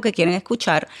es algo que quieren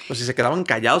escuchar. Pues si se quedaban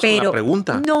callados con la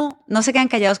pregunta. No se quedan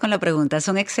callados con la pregunta.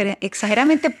 Son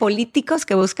exageradamente políticos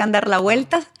que buscan dar la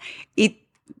vuelta y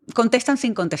contestan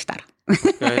sin contestar.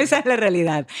 Okay. Esa es la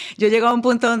realidad. Yo llego a un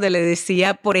punto donde le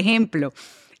decía, por ejemplo,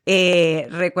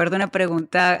 recuerdo una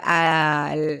pregunta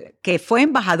al que fue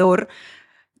embajador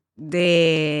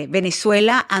de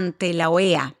Venezuela ante la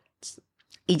OEA.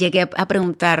 Y llegué a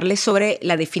preguntarle sobre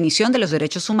la definición de los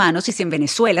derechos humanos y si en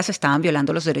Venezuela se estaban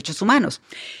violando los derechos humanos.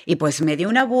 Y pues me dio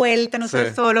una vuelta, no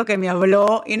sé, solo que me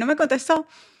habló y no me contestó.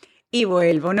 Y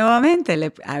vuelvo nuevamente,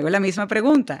 le hago la misma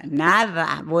pregunta.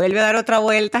 Nada, vuelve a dar otra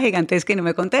vuelta gigantesca y no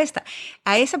me contesta.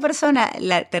 A esa persona,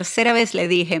 la tercera vez le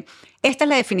dije, esta es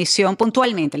la definición,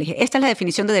 puntualmente, le dije, esta es la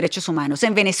definición de derechos humanos.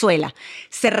 En Venezuela,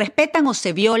 ¿se respetan o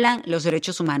se violan los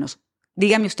derechos humanos?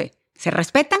 Dígame usted, ¿se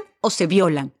respetan o se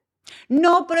violan?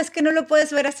 No, pero es que no lo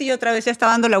puedes ver así. Otra vez ya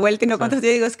estaba dando la vuelta y no contesté.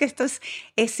 Yo digo, es que esto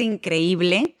es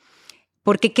increíble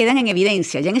porque quedan en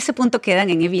evidencia. Ya en ese punto quedan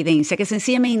en evidencia que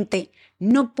sencillamente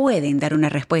no pueden dar una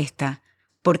respuesta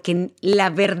porque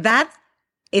la verdad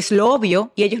es lo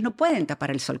obvio y ellos no pueden tapar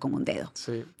el sol con un dedo.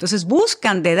 Sí. Entonces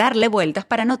buscan de darle vueltas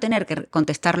para no tener que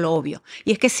contestar lo obvio.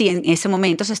 Y es que sí, en ese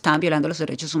momento se estaban violando los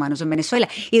derechos humanos en Venezuela.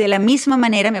 Y de la misma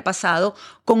manera me ha pasado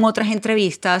con otras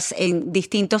entrevistas en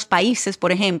distintos países,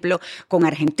 por ejemplo, con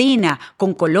Argentina,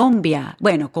 con Colombia.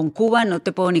 Bueno, con Cuba no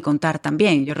te puedo ni contar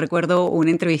también. Yo recuerdo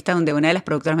una entrevista donde una de las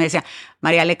productoras me decía,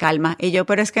 Mariale, calma. Y yo,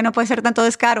 pero es que no puede ser tanto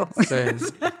descaro. Sí.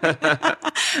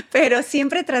 Pero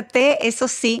siempre traté, eso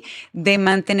sí, de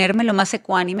mantenerme lo más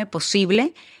ecuánime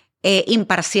posible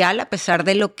imparcial a pesar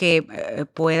de lo que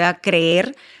pueda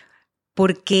creer,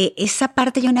 porque esa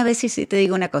parte yo una vez sí te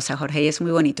digo una cosa, Jorge, y es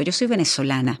muy bonito. Yo soy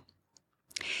venezolana,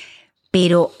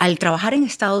 pero al trabajar en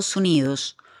Estados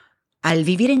Unidos, al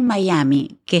vivir en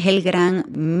Miami, que es el gran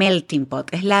melting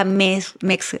pot, es la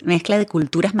mezcla de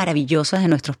culturas maravillosas de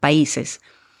nuestros países,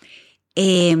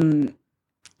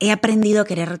 he aprendido a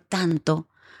querer tanto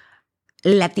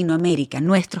Latinoamérica,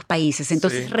 nuestros países.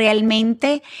 Entonces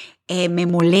realmente me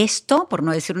molesto, por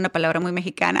no decir una palabra muy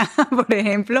mexicana, por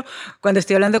ejemplo, cuando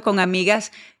estoy hablando con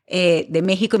amigas de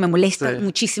México, y me molesta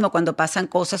muchísimo cuando pasan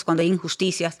cosas, cuando hay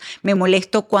injusticias. Me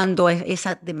molesto cuando es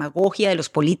esa demagogia de los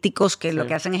políticos que lo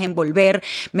que hacen es envolver.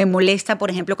 Me molesta,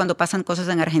 por ejemplo, cuando pasan cosas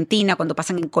en Argentina, cuando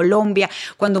pasan en Colombia,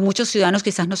 cuando muchos ciudadanos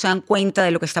quizás no se dan cuenta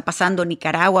de lo que está pasando en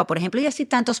Nicaragua, por ejemplo, y así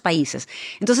tantos países.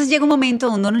 Entonces llega un momento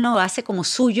donde uno lo hace como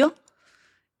suyo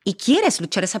y quieres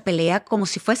luchar esa pelea como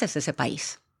si fueses ese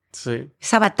país. Sí.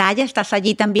 Esa batalla, estás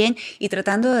allí también y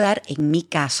tratando de dar, en mi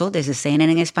caso, desde CNN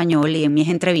en español y en mis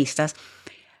entrevistas,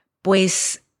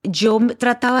 pues yo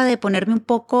trataba de ponerme un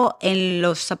poco en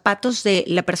los zapatos de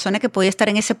la persona que podía estar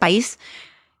en ese país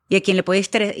y a quien le podía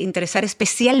interesar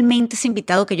especialmente ese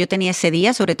invitado que yo tenía ese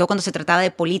día, sobre todo cuando se trataba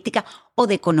de política o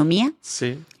de economía.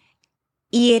 Sí.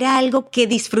 Y era algo que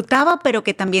disfrutaba, pero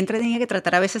que también tenía que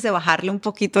tratar a veces de bajarle un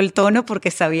poquito el tono porque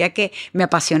sabía que me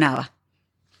apasionaba.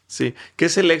 Sí. ¿Qué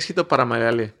es el éxito para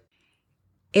Mariale?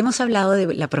 Hemos hablado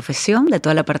de la profesión, de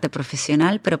toda la parte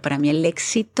profesional, pero para mí el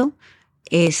éxito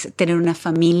es tener una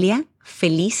familia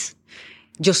feliz.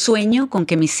 Yo sueño con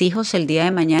que mis hijos el día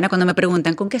de mañana, cuando me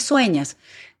preguntan ¿con qué sueñas?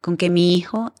 Con que mi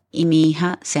hijo y mi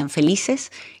hija sean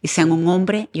felices y sean un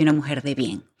hombre y una mujer de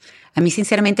bien. A mí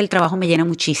sinceramente el trabajo me llena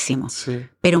muchísimo,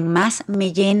 pero más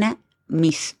me llena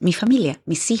mi familia,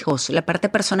 mis hijos, la parte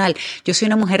personal. Yo soy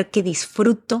una mujer que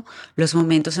disfruto los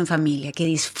momentos en familia, que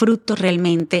disfruto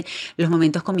realmente los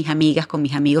momentos con mis amigas, con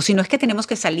mis amigos. Si no es que tenemos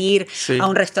que salir a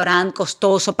un restaurante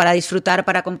costoso para disfrutar,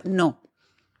 no.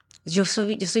 Yo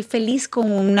soy feliz con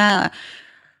una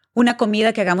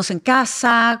comida que hagamos en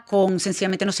casa,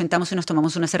 sencillamente nos sentamos y nos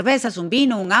tomamos unas cervezas, un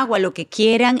vino, un agua, lo que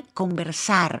quieran,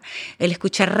 conversar, el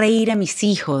escuchar reír a mis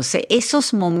hijos.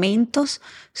 Esos momentos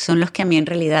son los que a mí en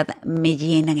realidad me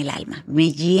llenan el alma,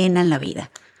 me llenan la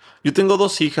vida. Yo tengo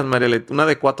 2 hijas, Mariale, una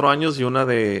de 4 años y una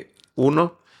de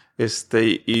 1.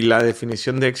 Y la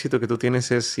definición de éxito que tú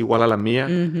tienes es igual a la mía.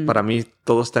 Uh-huh. Para mí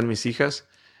todo está en mis hijas.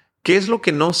 ¿Qué es lo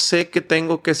que no sé que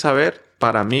tengo que saber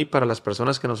para mí, para las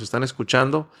personas que nos están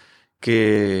escuchando,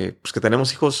 que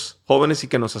tenemos hijos jóvenes y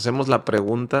que nos hacemos la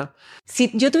pregunta?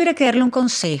 Si yo tuviera que darle un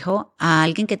consejo a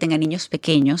alguien que tenga niños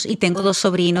pequeños, y tengo 2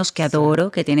 sobrinos que adoro,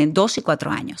 que tienen 2 y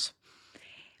 4 años.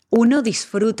 Uno,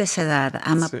 disfruta esa edad,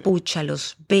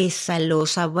 amapúchalos,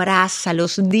 bésalos,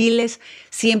 abrázalos, diles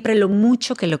siempre lo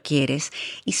mucho que lo quieres.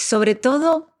 Y sobre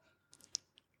todo,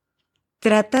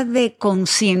 trata de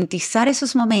concientizar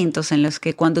esos momentos en los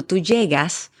que cuando tú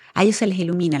llegas, a ellos se les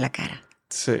ilumina la cara.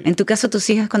 Sí. En tu caso, tus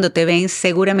hijas cuando te ven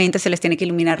seguramente se les tiene que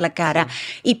iluminar la cara.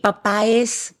 Y papá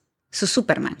es su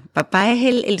Superman. Papá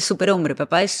es el superhombre.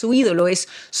 Papá es su ídolo, es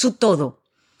su todo.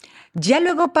 Ya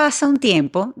luego pasa un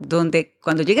tiempo donde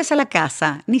cuando llegues a la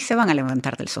casa ni se van a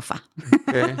levantar del sofá.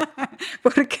 Okay.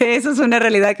 Porque eso es una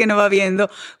realidad que no va viendo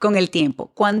con el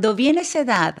tiempo. Cuando viene esa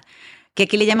edad, que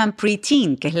aquí le llaman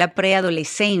preteen, que es la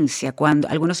preadolescencia, cuando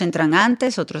algunos entran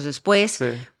antes, otros después,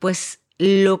 pues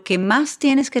lo que más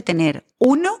tienes que tener,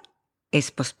 uno,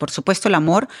 es pues, por supuesto el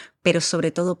amor, pero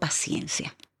sobre todo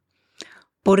paciencia.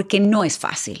 Porque no es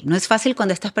fácil. No es fácil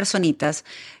cuando estas personitas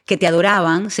que te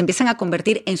adoraban se empiezan a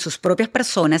convertir en sus propias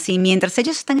personas y mientras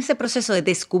ellos están en ese proceso de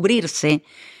descubrirse,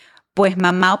 pues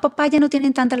mamá o papá ya no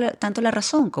tienen tanto la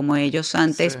razón como ellos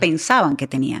antes pensaban que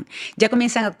tenían. Ya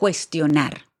comienzan a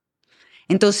cuestionar.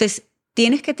 Entonces,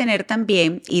 tienes que tener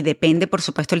también, y depende, por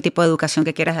supuesto, el tipo de educación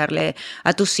que quieras darle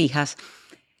a tus hijas,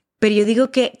 pero yo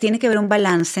digo que tiene que haber un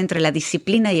balance entre la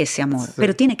disciplina y ese amor,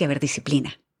 pero tiene que haber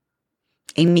disciplina.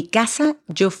 En mi casa,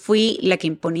 yo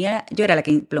era la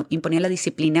que imponía la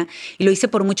disciplina y lo hice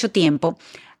por mucho tiempo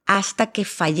hasta que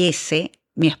fallece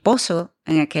mi esposo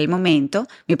en aquel momento,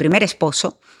 mi primer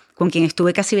esposo, con quien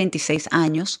estuve casi 26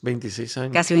 años. 26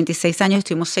 años. Casi 26 años,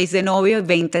 estuvimos 6 de novio y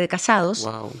 20 de casados.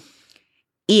 Wow.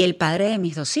 Y el padre de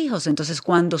mis 2 hijos. Entonces,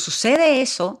 cuando sucede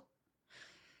eso,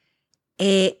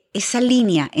 esa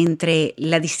línea entre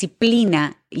la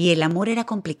disciplina y el amor era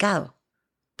complicado.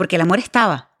 Porque el amor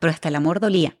estaba, pero hasta el amor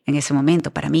dolía en ese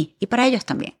momento para mí y para ellos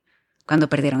también, cuando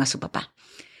perdieron a su papá.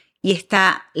 Y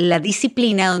está la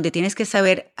disciplina donde tienes que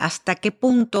saber hasta qué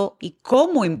punto y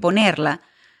cómo imponerla,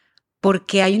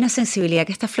 porque hay una sensibilidad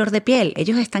que está a flor de piel.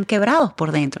 Ellos están quebrados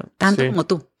por dentro, tanto como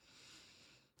tú.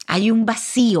 hay un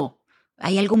vacío,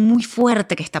 hay algo muy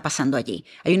fuerte que está pasando allí.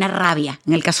 Hay una rabia.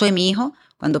 En el caso de mi hijo,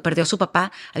 cuando perdió a su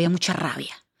papá, había mucha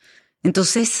rabia.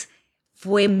 Entonces,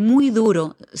 fue muy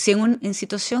duro. Si en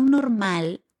situación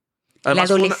normal, Además,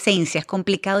 la adolescencia es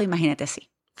complicado, imagínate así.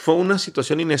 fue una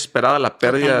situación inesperada, la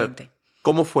pérdida. Totalmente.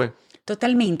 ¿Cómo fue?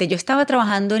 Totalmente. Yo estaba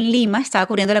trabajando en Lima, estaba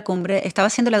cubriendo la cumbre, estaba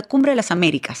haciendo la cumbre de las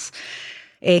Américas,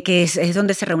 que es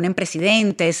donde se reúnen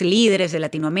presidentes, líderes de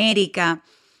Latinoamérica.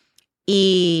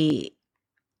 Y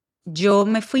yo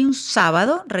me fui un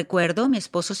sábado, recuerdo, mi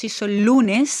esposo se hizo el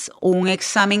lunes un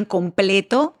examen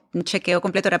completo, un chequeo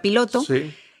completo, era piloto.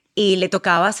 Sí. Y le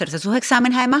tocaba hacerse sus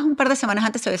exámenes. Además, un par de semanas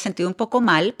antes se había sentido un poco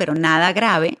mal, pero nada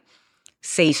grave.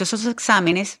 Se hizo esos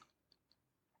exámenes,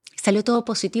 salió todo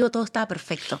positivo, todo estaba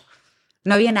perfecto.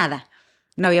 No había nada.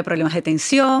 No había problemas de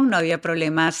tensión, no había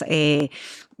problemas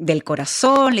del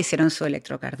corazón, le hicieron su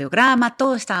electrocardiograma,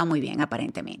 todo estaba muy bien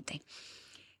aparentemente.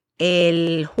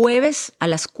 El jueves a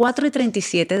las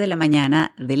 4:37 de la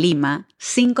mañana de Lima,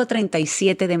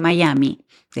 5:37 de Miami,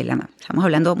 estamos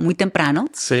hablando muy temprano.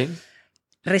 Sí.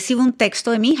 Recibo un texto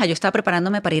de mi hija. Yo estaba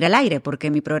preparándome para ir al aire porque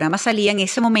mi programa salía en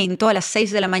ese momento a las 6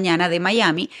 de la mañana de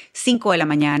Miami, 5 de la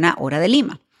mañana hora de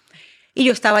Lima. Y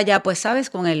yo estaba ya, pues,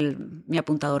 ¿sabes? Con mi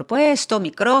apuntador puesto,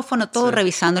 micrófono, todo,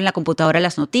 revisando en la computadora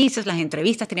las noticias, las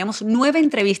entrevistas. Teníamos 9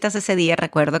 entrevistas ese día,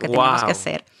 recuerdo, que teníamos que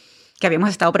hacer, que habíamos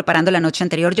estado preparando la noche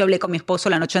anterior. Yo hablé con mi esposo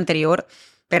la noche anterior,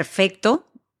 perfecto.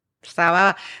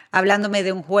 Estaba hablándome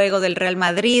de un juego del Real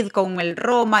Madrid con el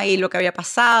Roma y lo que había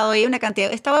pasado y una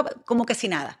cantidad. Estaba como que sin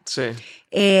nada. Sí.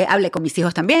 Hablé con mis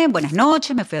hijos también, buenas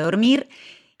noches, me fui a dormir.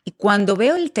 Y cuando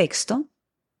veo el texto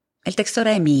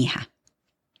era de mi hija,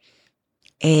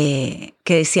 que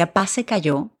decía, paz se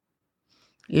cayó,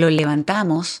 lo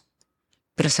levantamos,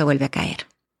 pero se vuelve a caer.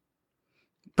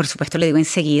 Por supuesto, le digo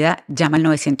enseguida, llama al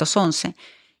 911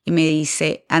 y me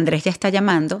dice, Andrés ya está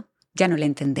llamando, ya no le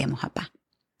entendemos, papá.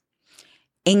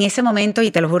 En ese momento, y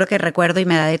te lo juro que recuerdo y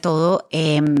me da de todo,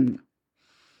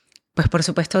 pues por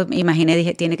supuesto imaginé,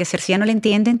 dije, tiene que ser, si ya no le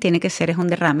entienden, tiene que ser, es un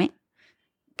derrame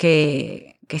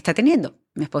que está teniendo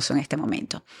mi esposo en este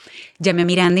momento. Llamé a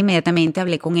Miranda inmediatamente,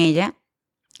 hablé con ella,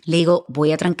 le digo,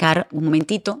 voy a trancar un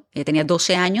momentito, ella tenía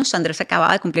 12 años, Andrés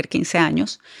acababa de cumplir 15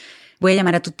 años, voy a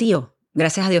llamar a tu tío.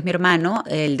 Gracias a Dios mi hermano,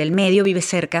 el del medio, vive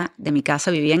cerca de mi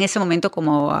casa, vivía en ese momento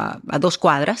como a 2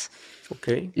 cuadras.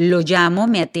 Okay. Lo llamo,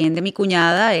 me atiende mi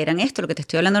cuñada, eran esto, lo que te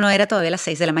estoy hablando no era todavía las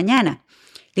 6 de la mañana.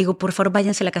 Le digo, por favor,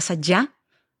 váyanse a la casa ya.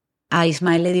 A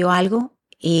Ismael le dio algo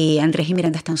y Andrés y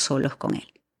Miranda están solos con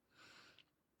él.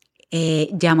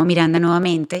 Llamo a Miranda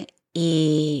nuevamente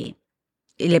y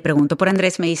le pregunto por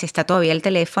Andrés, me dice, está todavía el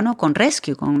teléfono con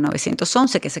Rescue, con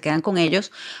 911, que se quedan con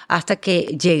ellos hasta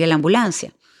que llegue la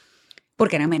ambulancia,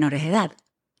 porque eran menores de edad.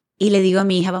 Y le digo a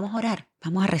mi hija, vamos a orar,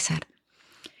 vamos a rezar.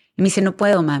 Y me dice, no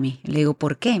puedo, mami. Le digo,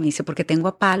 ¿por qué? Me dice, porque tengo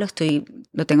a Palo,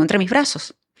 lo tengo entre mis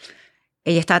brazos.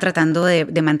 Ella estaba tratando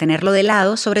de mantenerlo de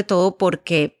lado, sobre todo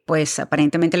porque, pues,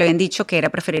 aparentemente le habían dicho que era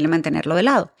preferible mantenerlo de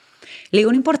lado. Le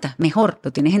digo, no importa, mejor,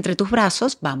 lo tienes entre tus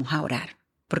brazos, vamos a orar.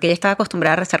 Porque ella estaba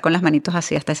acostumbrada a rezar con las manitos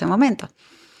así hasta ese momento.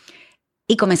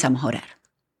 Y comenzamos a orar.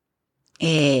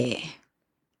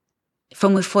 Fue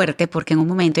muy fuerte porque en un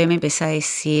momento ella me empieza a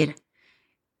decir,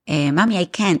 mami, I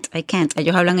can't.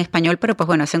 Ellos hablan español, pero pues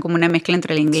bueno, hacen como una mezcla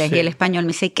entre el inglés y el español.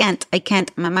 Me dice, I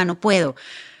can't, mamá, no puedo.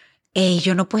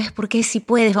 Yo no puedes, ¿por qué? Si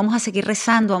puedes, vamos a seguir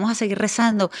rezando.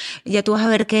 Ya tú vas a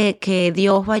ver que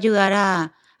Dios va a ayudar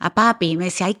a papi. Me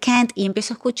dice, I can't, y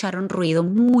empiezo a escuchar un ruido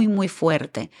muy, muy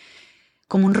fuerte,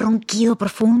 como un ronquido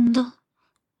profundo.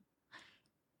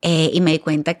 Y me di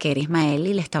cuenta que era Ismael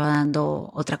y le estaba dando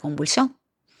otra convulsión.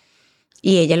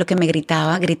 Y ella lo que me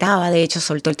gritaba, de hecho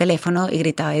soltó el teléfono y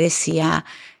gritaba y decía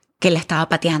que la estaba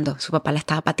pateando, su papá la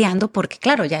estaba pateando porque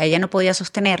claro, ya ella no podía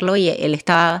sostenerlo y él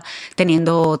estaba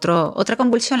teniendo otra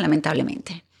convulsión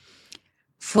lamentablemente.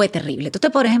 Fue terrible. Tú te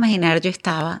podrás imaginar, yo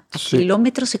estaba a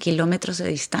kilómetros y kilómetros de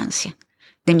distancia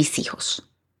de mis hijos,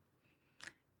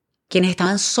 quienes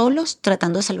estaban solos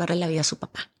tratando de salvarle la vida a su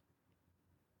papá.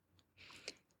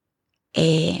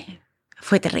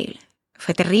 Fue terrible.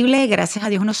 Fue terrible, gracias a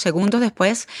Dios, unos segundos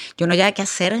después, yo no sabía qué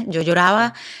hacer, yo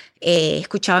lloraba,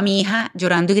 escuchaba a mi hija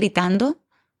llorando y gritando,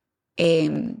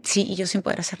 sí, y yo sin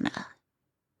poder hacer nada.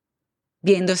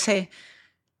 Viendo ese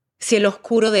cielo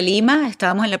oscuro de Lima,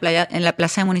 estábamos en la playa, en la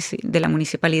plaza de la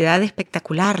municipalidad,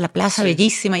 espectacular, la plaza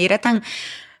bellísima, y era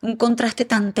un contraste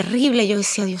tan terrible, yo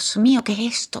decía, Dios mío, ¿qué es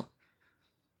esto?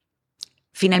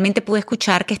 Finalmente pude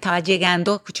escuchar que estaba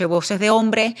llegando, escuché voces de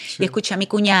hombre y escuché a mi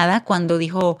cuñada cuando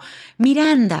dijo,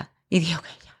 Miranda. Y dijo,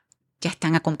 ya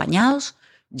están acompañados,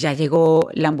 ya llegó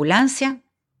la ambulancia.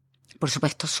 Por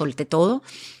supuesto, solté todo.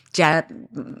 Ya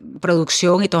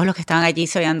producción y todos los que estaban allí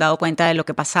se habían dado cuenta de lo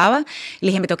que pasaba. Y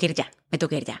le dije, me tengo que ir ya, me tengo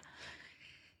que ir ya.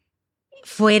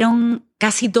 Fueron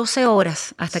casi 12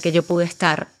 horas hasta que yo pude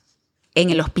estar en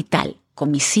el hospital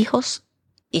con mis hijos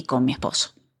y con mi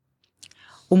esposo.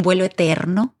 Un vuelo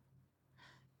eterno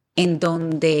en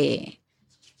donde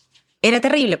era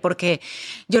terrible porque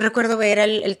yo recuerdo ver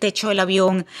el techo del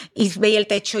avión y veía el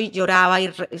techo y lloraba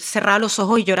y cerraba los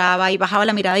ojos y lloraba y bajaba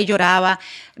la mirada y lloraba.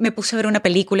 Me puse a ver una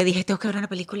película y dije, tengo que ver una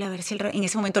película a ver si en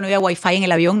ese momento no había wifi en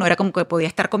el avión, no era como que podía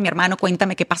estar con mi hermano,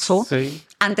 cuéntame qué pasó. Sí.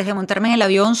 Antes de montarme en el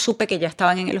avión supe que ya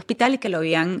estaban en el hospital y que lo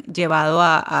habían llevado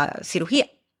a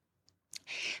cirugía.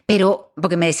 Pero,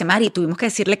 porque me dice, Mari, tuvimos que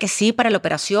decirle que sí para la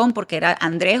operación porque era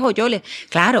Andrés o yo.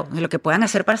 Claro, lo que puedan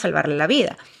hacer para salvarle la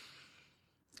vida.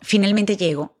 Finalmente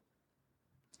llego.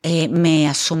 Me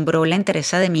asombró la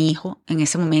entereza de mi hijo en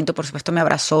ese momento. Por supuesto, me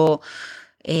abrazó.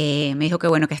 Me dijo que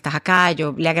bueno que estás acá.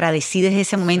 Yo le agradecí desde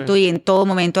ese momento y en todo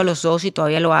momento a los dos, y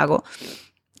todavía lo hago,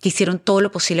 que hicieron todo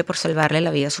lo posible por salvarle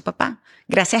la vida a su papá.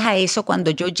 Gracias a eso,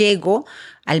 cuando yo llego,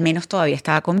 al menos todavía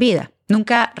estaba con vida.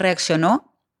 Nunca reaccionó.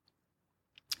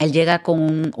 Él llega con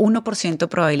un 1% de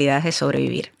probabilidades de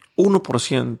sobrevivir.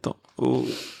 1%.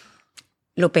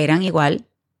 Lo operan igual.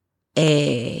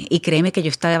 Y créeme que yo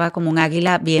estaba como un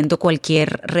águila viendo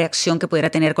cualquier reacción que pudiera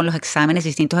tener con los exámenes,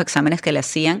 distintos exámenes que le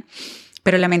hacían.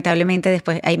 Pero lamentablemente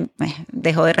después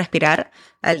dejó de respirar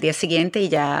al día siguiente y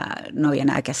ya no había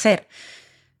nada que hacer.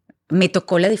 Me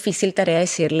tocó la difícil tarea de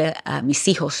decirle a mis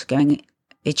hijos que habían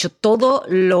hecho todo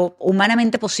lo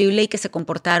humanamente posible y que se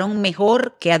comportaron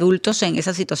mejor que adultos en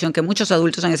esa situación, que muchos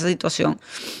adultos en esa situación.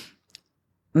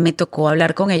 Me tocó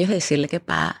hablar con ellos y decirle que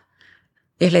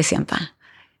ellos le decían,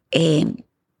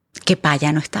 que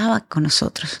ya no estaba con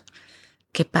nosotros,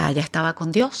 que ya estaba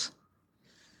con Dios.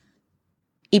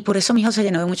 Y por eso mi hijo se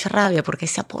llenó de mucha rabia, porque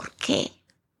decía, ¿por qué?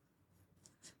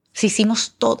 Si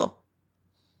hicimos todo.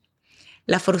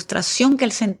 La frustración que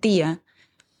él sentía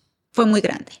fue muy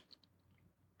grande.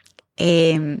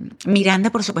 Miranda,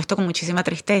 por supuesto, con muchísima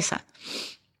tristeza.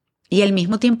 Y al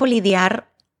mismo tiempo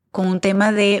lidiar con un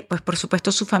tema de, pues por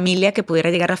supuesto, su familia, que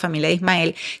pudiera llegar a la familia de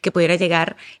Ismael, que pudiera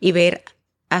llegar y ver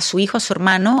a su hijo, a su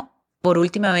hermano, por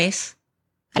última vez,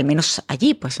 al menos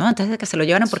allí, pues, ¿no? Antes de que se lo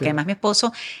llevaran, porque además mi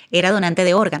esposo era donante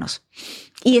de órganos.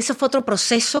 Y eso fue otro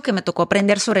proceso que me tocó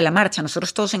aprender sobre la marcha.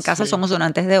 Nosotros todos en casa somos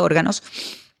donantes de órganos.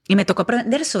 Y me tocó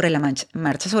aprender sobre la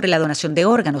marcha, sobre la donación de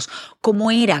órganos, cómo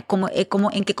era,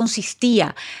 en qué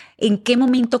consistía, en qué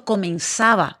momento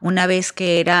comenzaba una vez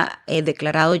que era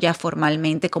declarado ya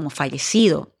formalmente como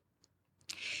fallecido.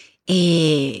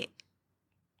 Si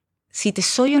te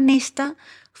soy honesta,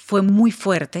 fue muy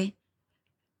fuerte.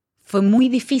 Fue muy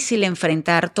difícil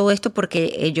enfrentar todo esto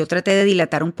porque yo traté de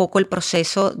dilatar un poco el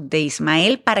proceso de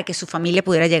Ismael para que su familia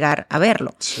pudiera llegar a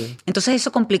verlo. Sí. Entonces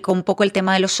eso complicó un poco el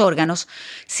tema de los órganos.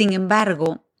 Sin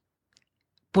embargo,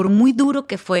 por muy duro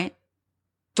que fue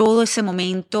todo ese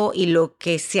momento y lo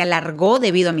que se alargó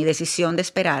debido a mi decisión de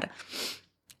esperar,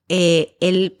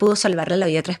 él pudo salvarle la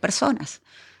vida a 3 personas.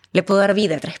 Le pudo dar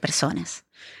vida a 3 personas.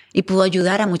 Y pudo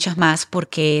ayudar a muchas más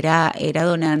porque era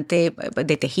donante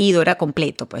de tejido, era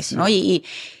completo, pues, ¿no? Y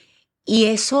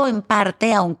eso, en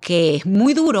parte, aunque es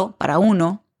muy duro para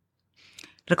uno,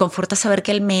 reconforta saber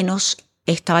que al menos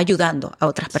estaba ayudando a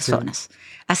otras personas.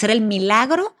 Hacer el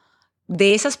milagro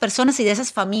de esas personas y de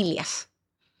esas familias.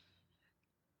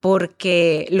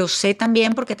 Porque lo sé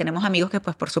también porque tenemos amigos que,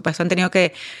 pues, por supuesto, han tenido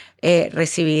que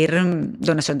recibir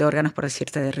donación de órganos, por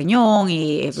decirte, de riñón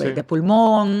y de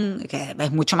pulmón, que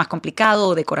es mucho más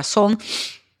complicado, de corazón.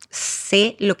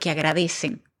 Sé lo que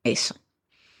agradecen eso.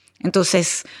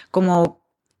 Entonces, como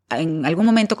en algún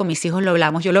momento con mis hijos lo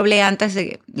hablamos, yo lo hablé antes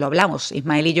de, lo hablamos,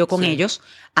 Ismael y yo con ellos,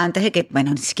 antes de que,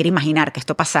 bueno, ni siquiera imaginar que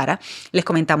esto pasara, les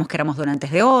comentamos que éramos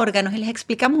donantes de órganos y les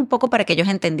explicamos un poco para que ellos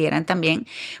entendieran también.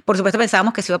 Por supuesto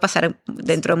pensábamos que eso iba a pasar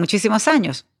dentro de muchísimos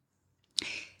años.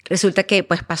 Resulta que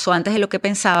pues pasó antes de lo que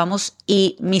pensábamos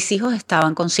y mis hijos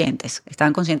estaban conscientes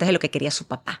de lo que quería su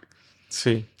papá.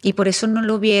 Sí. Y por eso no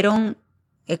lo vieron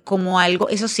como algo,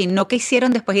 eso sí, no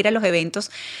quisieron después ir a los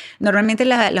eventos. Normalmente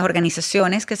las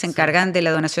organizaciones que se encargan de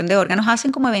la donación de órganos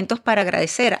hacen como eventos para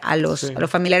agradecer a los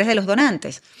familiares de los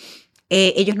donantes.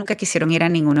 Ellos nunca quisieron ir a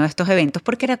ninguno de estos eventos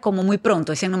porque era como muy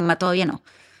pronto. Decían, no, mamá, todavía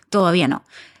no.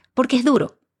 Porque es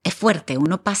duro, es fuerte.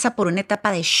 Uno pasa por una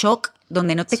etapa de shock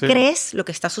donde no te crees lo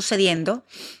que está sucediendo,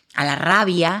 a la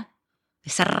rabia,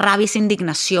 esa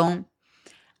indignación,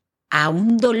 a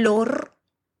un dolor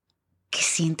que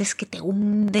sientes que te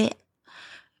hunde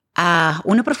a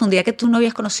una profundidad que tú no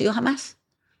habías conocido jamás.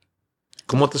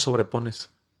 ¿Cómo te sobrepones?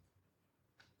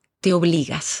 Te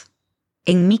obligas.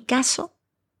 En mi caso,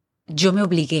 yo me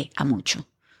obligué a mucho.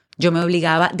 Yo me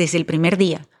obligaba desde el primer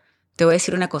día. Te voy a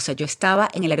decir una cosa, yo estaba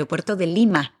en el aeropuerto de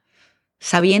Lima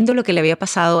sabiendo lo que le había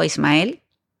pasado a Ismael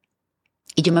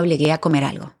y yo me obligué a comer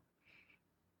algo.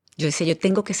 Yo decía, yo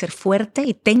tengo que ser fuerte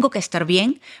y tengo que estar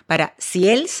bien para, si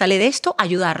él sale de esto,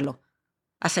 ayudarlo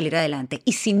a salir adelante.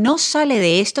 Y si no sale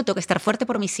de esto, tengo que estar fuerte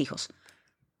por mis hijos.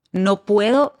 No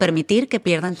puedo permitir que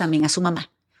pierdan también a su mamá.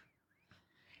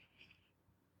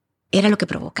 Era lo que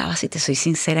provocaba, si te soy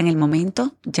sincera, en el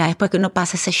momento. Ya después que uno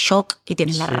pasa ese shock y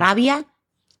tienes la rabia,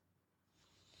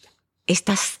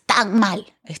 estás tan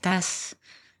mal, estás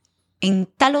en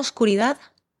tal oscuridad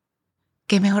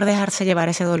que es mejor dejarse llevar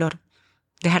ese dolor,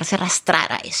 dejarse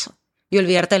arrastrar a eso y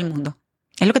olvidarte del mundo.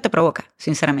 Es lo que te provoca,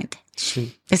 sinceramente.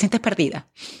 Sí. Te sientes perdida.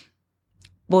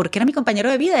 Porque era mi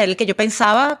compañero de vida, el que yo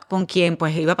pensaba con quien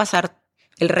pues iba a pasar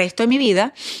el resto de mi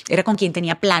vida, era con quien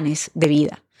tenía planes de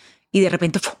vida. Y de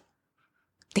repente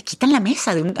te quitan la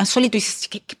mesa de un solito y dices,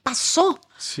 ¿qué pasó?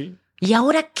 Sí. ¿Y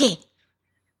ahora qué?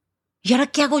 ¿Y ahora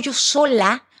qué hago yo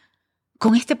sola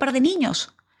con este par de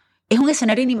niños? Es un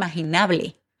escenario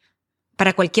inimaginable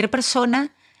para cualquier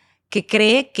persona que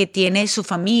cree que tiene su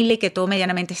familia y que todo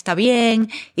medianamente está bien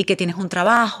y que tienes un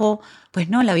trabajo. Pues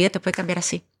no, la vida te puede cambiar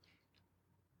así.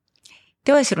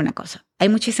 Te voy a decir una cosa. Hay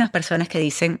muchísimas personas que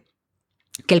dicen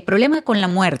que el problema con la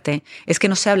muerte es que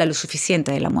no se habla lo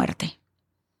suficiente de la muerte.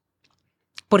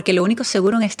 Porque lo único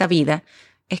seguro en esta vida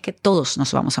es que todos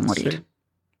nos vamos a morir. Sí.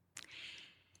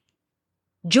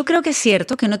 Yo creo que es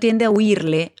cierto que uno tiende a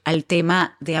huirle al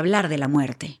tema de hablar de la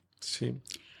muerte. Sí.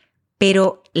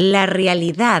 Pero la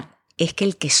realidad es que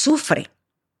el que sufre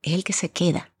es el que se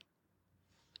queda,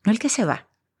 no el que se va.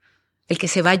 El que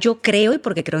se va, yo creo, y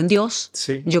porque creo en Dios,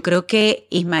 sí. Yo creo que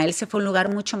Ismael se fue a un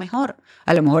lugar mucho mejor.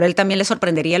 A lo mejor a él también le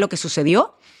sorprendería lo que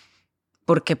sucedió,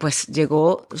 porque pues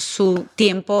llegó su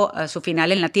tiempo, a su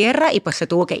final en la tierra y pues se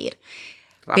tuvo que ir.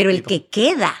 Rápido. Pero el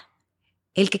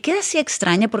que queda sí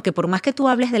extraña, porque por más que tú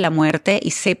hables de la muerte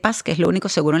y sepas que es lo único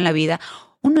seguro en la vida,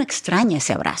 uno extraña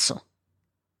ese abrazo.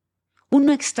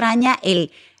 Uno extraña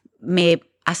me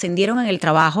ascendieron en el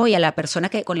trabajo y a la persona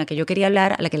con la que yo quería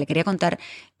hablar, a la que le quería contar,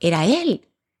 era él.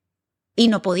 Y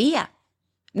no podía.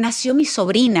 Nació mi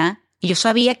sobrina y yo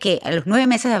sabía que a los 9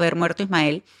 meses de haber muerto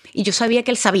Ismael, y yo sabía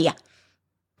que él sabía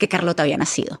que Carlota había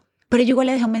nacido. Pero yo igual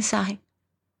le dejé un mensaje,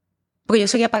 porque yo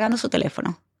seguía pagando su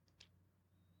teléfono.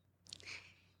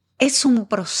 Es un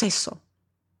proceso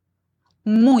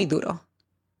muy duro.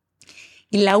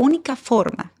 Y la única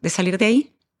forma de salir de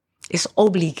ahí es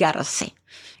obligarse.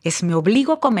 Me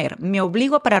obligo a comer, me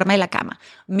obligo a pararme de la cama,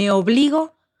 me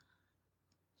obligo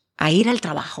a ir al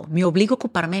trabajo, me obligo a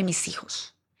ocuparme de mis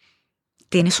hijos.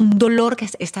 Tienes un dolor que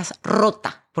estás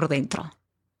rota por dentro.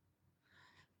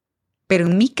 Pero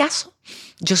en mi caso,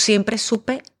 yo siempre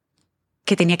supe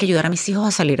que tenía que ayudar a mis hijos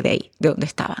a salir de ahí, de donde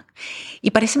estaban. Y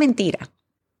parece mentira.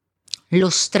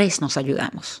 Los 3 nos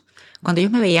ayudamos. Cuando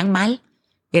ellos me veían mal,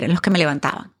 eran los que me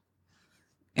levantaban.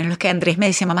 Eran los que Andrés me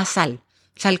decía, mamá, sal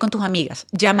con tus amigas,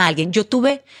 llama a alguien. Yo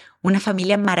tuve una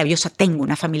familia maravillosa, tengo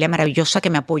una familia maravillosa que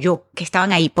me apoyó, que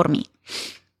estaban ahí por mí.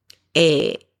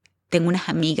 Tengo unas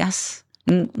amigas,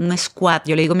 un squad,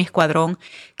 yo le digo mi escuadrón,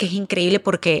 que es increíble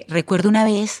porque recuerdo una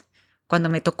vez cuando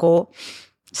me tocó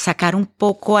sacar un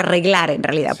poco, arreglar en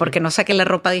realidad, porque no saqué la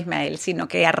ropa de Ismael, sino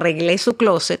que arreglé su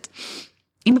closet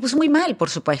y me puse muy mal, por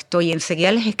supuesto, y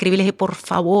enseguida les escribí y les dije, por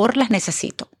favor, las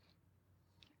necesito.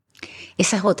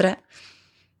 Esa es otra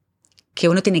que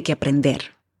uno tiene que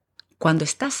aprender. Cuando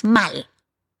estás mal,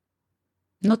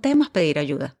 no temas pedir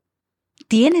ayuda.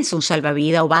 Tienes un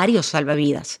salvavidas o varios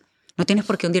salvavidas. No tienes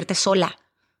por qué hundirte sola.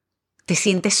 Te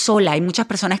sientes sola. Hay muchas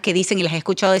personas que dicen, y las he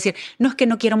escuchado decir, no, es que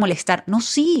no quiero molestar. No,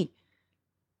 sí.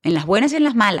 En las buenas y en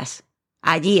las malas.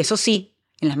 Allí, eso sí,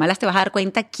 en las malas te vas a dar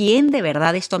cuenta quién de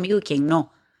verdad es tu amigo y quién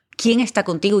no. Quién está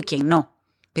contigo y quién no.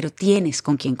 Pero tienes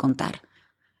con quién contar.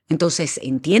 Entonces,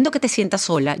 entiendo que te sientas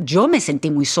sola. Yo me sentí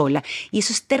muy sola. Y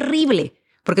eso es terrible.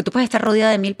 Porque tú puedes estar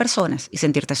rodeada de 1000 personas y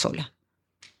sentirte sola.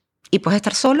 Y puedes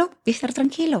estar solo y estar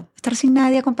tranquilo. Estar sin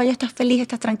nadie acompañado, estás feliz,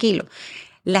 estás tranquilo.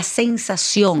 La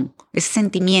sensación, ese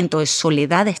sentimiento de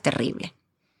soledad es terrible.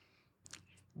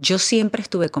 Yo siempre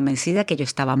estuve convencida que yo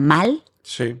estaba mal,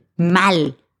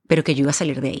 pero que yo iba a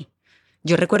salir de ahí.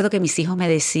 Yo recuerdo que mis hijos me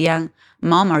decían,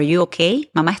 Mom, are you okay?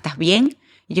 Mamá, ¿estás bien?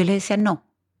 Y yo les decía, no,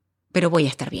 pero voy a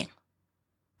estar bien.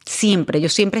 Yo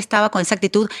siempre estaba con esa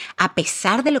actitud, a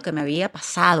pesar de lo que me había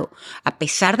pasado, a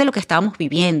pesar de lo que estábamos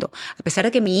viviendo, a pesar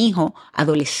de que mi hijo,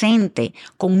 adolescente,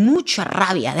 con mucha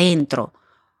rabia adentro,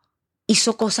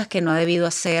 hizo cosas que no ha debido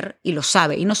hacer y lo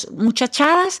sabe. Y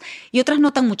muchachadas y otras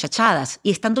no tan muchachadas.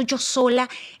 Y estando yo sola,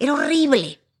 era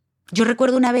horrible. Yo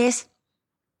recuerdo una vez,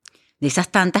 de esas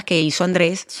tantas que hizo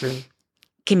Andrés, Sí.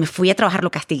 que me fui a trabajar,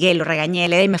 lo castigué, lo regañé,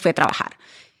 le di y me fui a trabajar.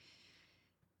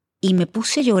 Y me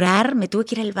puse a llorar, me tuve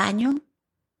que ir al baño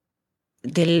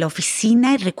de la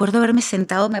oficina y recuerdo haberme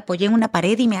sentado, me apoyé en una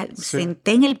pared y me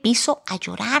senté en el piso a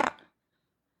llorar.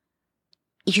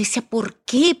 Y yo decía, ¿por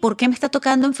qué? ¿Por qué me está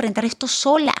tocando enfrentar esto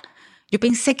sola? Yo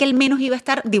pensé que al menos iba a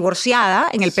estar divorciada,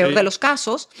 en el peor de los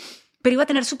casos, pero iba a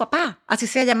tener su papá, así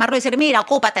sea llamarlo y decir, mira,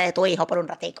 ocúpate de tu hijo por un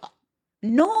ratico.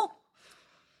 No,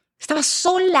 estaba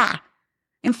sola,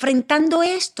 enfrentando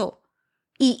esto.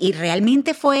 Y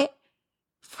realmente fue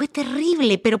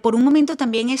terrible, pero por un momento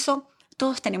también eso,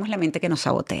 todos tenemos la mente que nos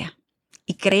sabotea.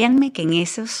 Y créanme que en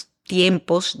esos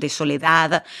tiempos de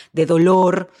soledad, de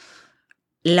dolor,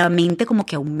 la mente como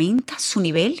que aumenta su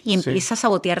nivel y empieza a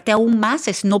sabotearte aún más.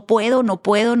 Es no puedo, no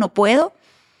puedo, no puedo.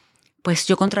 Pues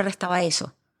yo contrarrestaba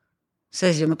eso.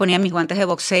 Entonces yo me ponía mis guantes de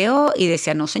boxeo y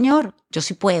decía, no señor, yo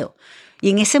sí puedo. Y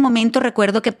en ese momento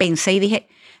recuerdo que pensé y dije,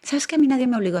 ¿sabes qué? A mí nadie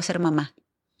me obligó a ser mamá.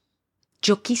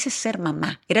 Yo quise ser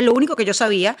mamá. Era lo único que yo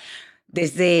sabía.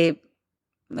 Desde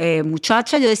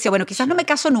muchacha yo decía, bueno, quizás no me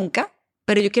caso nunca,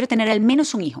 pero yo quiero tener al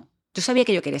menos un hijo. Yo sabía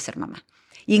que yo quería ser mamá.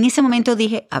 Y en ese momento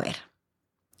dije, a ver,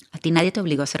 a ti nadie te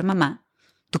obligó a ser mamá.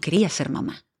 Tú querías ser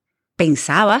mamá.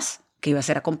 Pensabas que iba a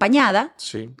ser acompañada,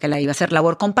 que la iba a ser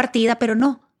labor compartida, pero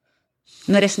no.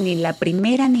 No eres ni la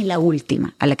primera ni la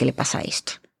última a la que le pasa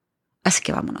esto. Así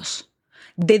que vámonos.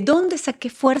 ¿De dónde saqué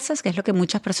fuerzas? Que es lo que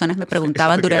muchas personas me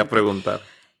preguntaban Eso te durante... quería preguntar.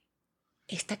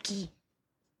 Está aquí.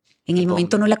 En el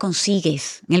momento no la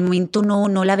consigues. En el momento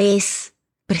no la ves.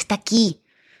 Pero está aquí.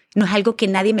 No es algo que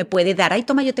nadie me puede dar. Ay,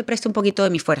 toma, yo te presto un poquito de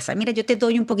mi fuerza. Mira, yo te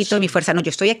doy un poquito de mi fuerza. No, yo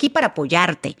estoy aquí para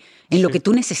apoyarte en lo que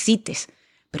tú necesites.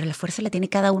 Pero la fuerza la tiene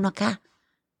cada uno acá.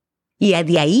 Y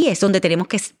de ahí es donde tenemos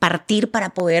que partir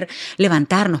para poder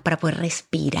levantarnos, para poder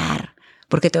respirar.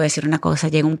 Porque te voy a decir una cosa,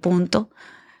 llega un punto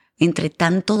entre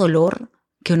tanto dolor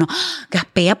que uno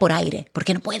gaspea por aire,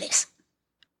 porque no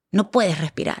puedes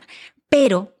respirar.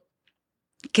 Pero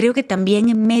creo que también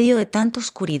en medio de tanta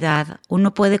oscuridad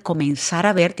uno puede comenzar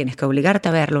a ver, tienes que obligarte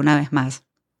a verlo una vez más,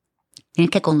 tienes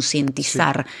que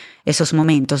concientizar esos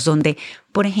momentos donde,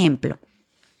 por ejemplo,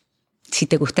 si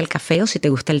te gusta el café o si te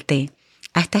gusta el té,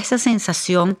 hasta esa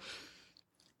sensación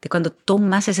de cuando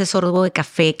tomas ese sorbo de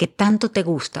café que tanto te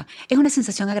gusta, es una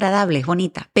sensación agradable, es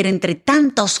bonita, pero entre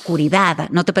tanta oscuridad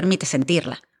no te permite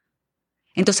sentirla.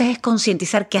 Entonces es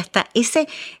concientizar que hasta ese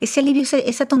alivio,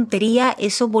 esa tontería,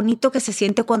 eso bonito que se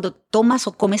siente cuando tomas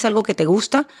o comes algo que te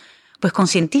gusta, pues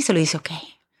concientízalo y dice, ok,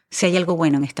 si hay algo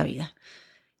bueno en esta vida.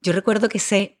 Yo recuerdo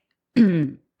que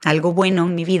algo bueno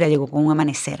en mi vida llegó con un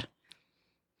amanecer.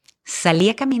 Salí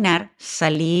a caminar,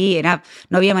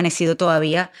 no había amanecido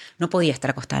todavía, no podía estar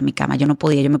acostada en mi cama, yo no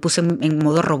podía, yo me puse en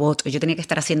modo robot, yo tenía que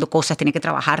estar haciendo cosas, tenía que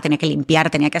trabajar, tenía que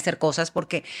limpiar, tenía que hacer cosas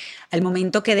porque al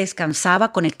momento que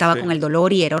descansaba conectaba con el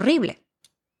dolor y era horrible.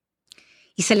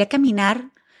 Y salí a caminar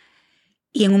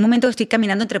y en un momento que estoy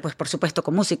caminando entre, pues por supuesto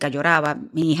con música, lloraba,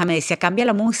 mi hija me decía, cambia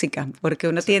la música, porque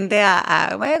uno tiende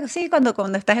bueno, sí, cuando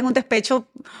estás en un despecho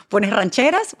pones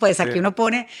rancheras, pues aquí uno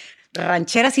pone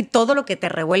rancheras y todo lo que te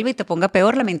revuelve y te ponga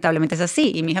peor, lamentablemente es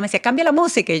así. Y mi hija me decía, cambia la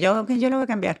música. Y yo lo voy a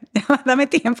cambiar. Dame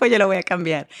tiempo, yo lo voy a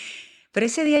cambiar. Pero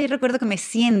ese día yo recuerdo que me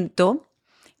siento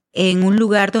en un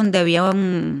lugar donde había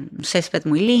un césped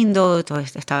muy lindo, todo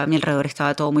estaba a mi alrededor,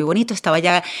 estaba todo muy bonito, estaba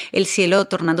ya el cielo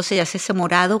tornándose ya ese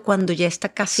morado cuando ya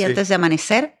está casi antes de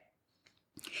amanecer.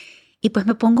 Y pues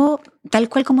me pongo tal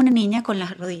cual como una niña con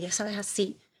las rodillas, ¿sabes?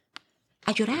 Así,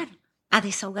 a llorar, a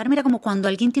desahogarme. Era como cuando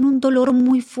alguien tiene un dolor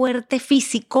muy fuerte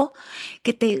físico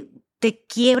que te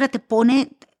quiebra, te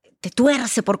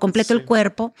tuerce por completo el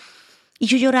cuerpo. Y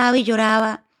yo lloraba y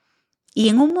lloraba. Y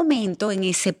en un momento, en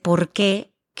ese por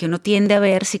qué, que uno tiende a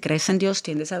ver, si crees en Dios,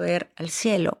 tiendes a ver al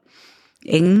cielo.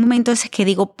 En un momento ese que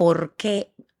digo, ¿por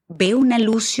qué? Veo una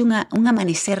luz y un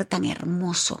amanecer tan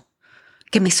hermoso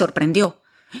que me sorprendió.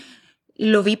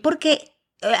 Lo vi porque,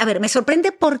 me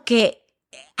sorprende porque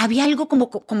había algo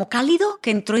como cálido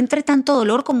que entró entre tanto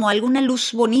dolor, como alguna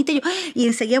luz bonita. Y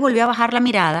enseguida volví a bajar la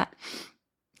mirada,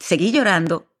 seguí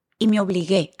llorando y me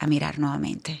obligué a mirar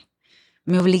nuevamente.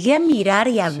 Me obligué a mirar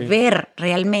y a ver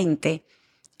realmente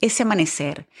ese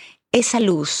amanecer, esa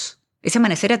luz, ese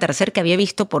amanecer y atardecer que había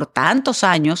visto por tantos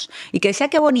años y que decía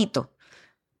qué bonito.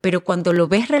 Pero cuando lo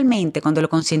ves realmente, cuando lo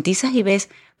concientizas y ves,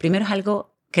 primero es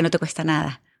algo que no te cuesta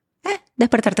nada.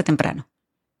 Despertarte temprano.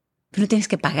 Pero no tienes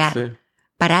que pagar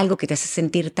para algo que te hace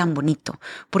sentir tan bonito.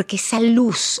 Porque esa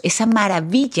luz, esa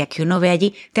maravilla que uno ve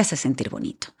allí, te hace sentir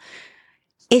bonito.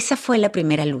 Esa fue la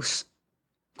primera luz.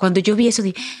 Cuando yo vi eso,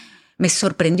 me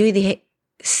sorprendió y dije,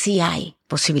 sí hay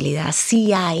posibilidad,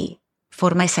 sí hay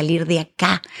forma de salir de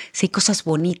acá, si hay cosas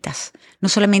bonitas, no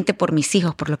solamente por mis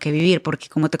hijos, por lo que vivir, porque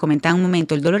como te comentaba un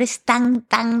momento, el dolor es tan,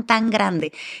 tan, tan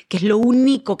grande que es lo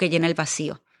único que llena el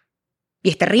vacío. Y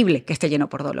es terrible que esté lleno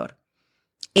por dolor.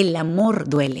 El amor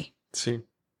duele. Sí.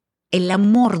 El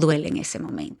amor duele en ese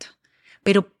momento.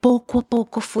 Pero poco a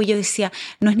poco yo decía,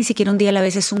 no es ni siquiera un día a la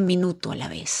vez, es un minuto a la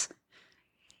vez.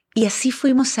 Y así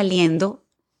fuimos saliendo,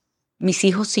 mis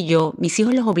hijos y yo. Mis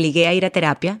hijos los obligué a ir a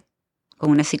terapia con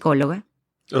una psicóloga.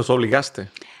 ¿Los obligaste?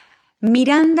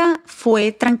 Miranda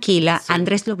fue tranquila, Sí.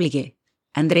 Andrés lo obligué.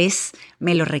 Andrés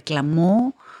me lo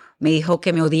reclamó, me dijo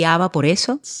que me odiaba por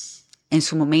eso. En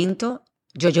su momento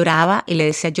yo lloraba y le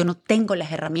decía, yo no tengo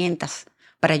las herramientas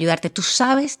para ayudarte. ¿Tú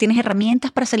sabes? ¿Tienes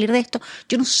herramientas para salir de esto?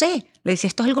 Yo no sé. Le decía,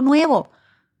 esto es algo nuevo.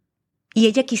 Y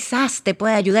ella quizás te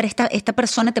puede ayudar, esta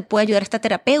persona te puede ayudar, esta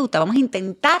terapeuta. Vamos a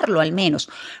intentarlo al menos.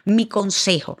 Mi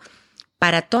consejo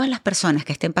para todas las personas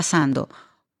que estén pasando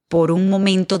por un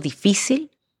momento difícil,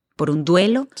 por un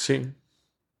duelo, Sí.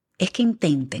 es que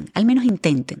intenten, al menos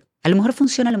intenten. A lo mejor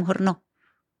funciona, a lo mejor no.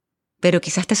 Pero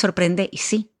quizás te sorprende y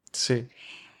sí. Sí.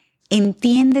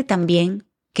 Entiende también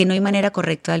que no hay manera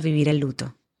correcta de vivir el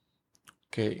luto.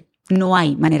 Ok. No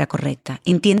hay manera correcta.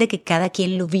 Entiende que cada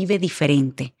quien lo vive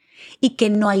diferente y que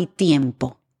no hay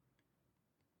tiempo.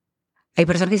 Hay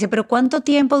personas que dicen, ¿pero cuánto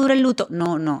tiempo dura el luto?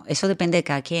 No, eso depende de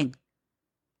cada quien.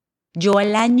 Yo al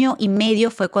 1 año y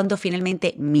medio fue cuando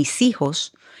finalmente mis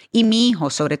hijos y mi hijo,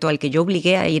 sobre todo al que yo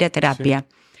obligué a ir a terapia,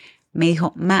 me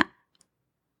dijo, Ma,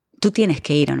 tú tienes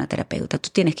que ir a una terapeuta, tú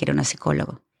tienes que ir a una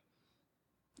psicóloga.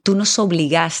 Tú nos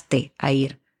obligaste a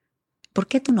ir. ¿Por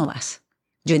qué tú no vas?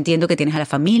 Yo entiendo que tienes a la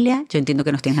familia, yo entiendo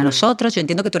que nos tienes a nosotros, yo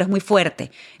entiendo que tú eres muy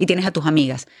fuerte y tienes a tus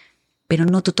amigas, pero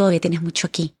no, tú todavía tienes mucho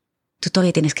aquí. Tú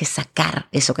todavía tienes que sacar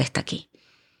eso que está aquí.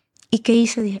 ¿Y qué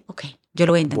hice? Dije, ok, yo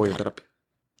lo voy a intentar. Voy a terapia.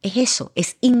 Es eso,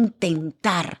 es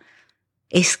intentar,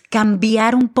 es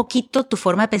cambiar un poquito tu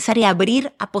forma de pensar y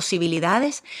abrir a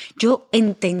posibilidades. Yo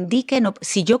entendí que no,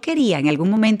 si yo quería, en algún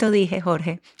momento dije,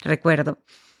 Jorge, recuerdo,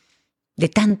 de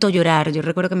tanto llorar, yo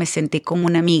recuerdo que me senté con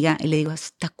una amiga y le digo,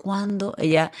 ¿hasta cuándo?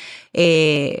 Ella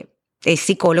es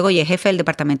psicólogo y es jefe del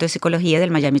departamento de psicología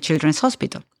del Miami Children's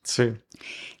Hospital. Sí. Le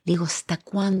digo, ¿hasta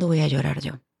cuándo voy a llorar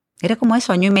yo? Era como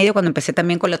eso, 1 año y medio, cuando empecé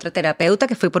también con la otra terapeuta,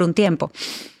 que fui por un tiempo.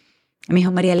 Me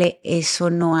dijo, Mariale, eso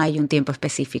no hay un tiempo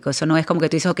específico. Eso no es como que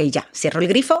tú dices, ok, ya, cierro el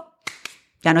grifo,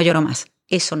 ya no lloro más.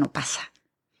 Eso no pasa.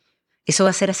 Eso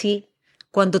va a ser así.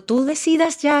 Cuando tú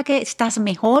decidas ya que estás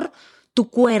mejor,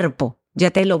 tu cuerpo ya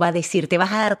te lo va a decir. Te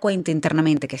vas a dar cuenta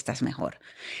internamente que estás mejor.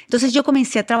 Entonces yo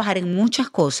comencé a trabajar en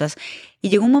muchas cosas y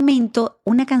llegó un momento,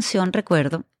 una canción,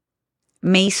 recuerdo,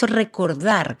 me hizo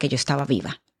recordar que yo estaba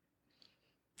viva.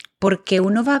 Porque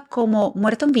uno va como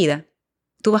muerto en vida.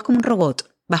 Tú vas como un robot.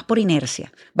 Vas por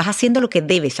inercia, vas haciendo lo que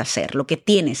debes hacer, lo que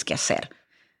tienes que hacer,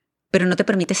 pero no te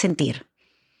permite sentir.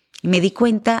 Y me di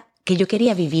cuenta que yo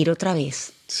quería vivir otra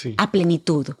vez, a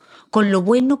plenitud, con lo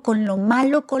bueno, con lo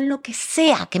malo, con lo que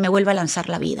sea que me vuelva a lanzar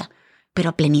la vida, pero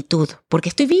a plenitud, porque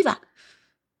estoy viva.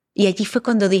 Y allí fue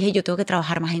cuando dije, yo tengo que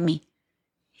trabajar más en mí.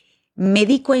 Me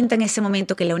di cuenta en ese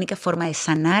momento que la única forma de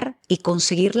sanar y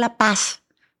conseguir la paz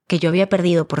que yo había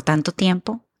perdido por tanto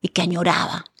tiempo y que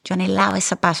añoraba, yo anhelaba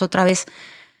esa paz otra vez,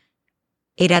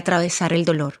 era atravesar el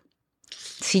dolor.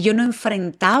 Si yo no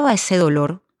enfrentaba ese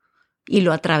dolor y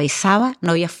lo atravesaba,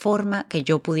 no había forma que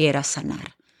yo pudiera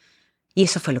sanar. Y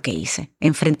eso fue lo que hice.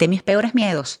 Enfrenté mis peores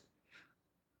miedos.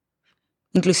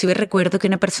 Inclusive recuerdo que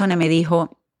una persona me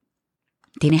dijo,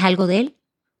 ¿tienes algo de él?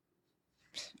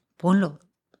 Ponlo,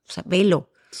 o sea,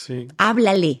 velo,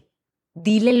 háblale,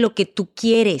 dile lo que tú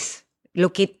quieres,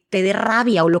 lo que te dé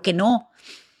rabia o lo que no.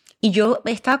 Y yo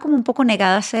estaba como un poco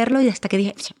negada a hacerlo y hasta que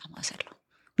dije, vamos a hacerlo.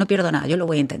 No pierdo nada, yo lo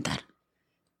voy a intentar.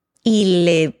 Y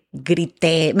le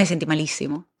grité, me sentí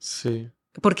malísimo. Sí.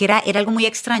 Porque era algo muy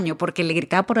extraño, porque le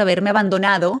gritaba por haberme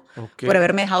abandonado, por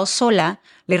haberme dejado sola,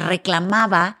 le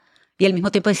reclamaba y al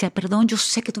mismo tiempo decía, perdón, yo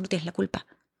sé que tú no tienes la culpa.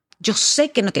 Yo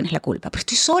sé que no tienes la culpa, pero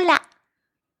estoy sola.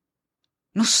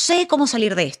 No sé cómo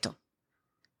salir de esto.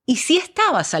 Y sí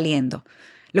estaba saliendo.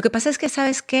 Lo que pasa es que,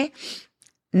 ¿sabes qué?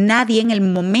 Nadie en el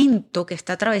momento que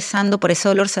está atravesando por ese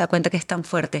dolor se da cuenta que es tan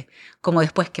fuerte como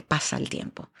después que pasa el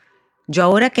tiempo. Yo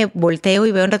ahora que volteo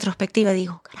y veo en retrospectiva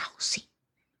digo, carajo, sí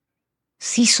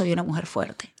soy una mujer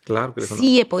fuerte. Claro que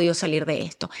sí he podido salir de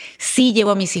esto. Sí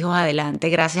llevo a mis hijos adelante.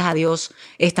 Gracias a Dios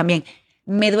es también.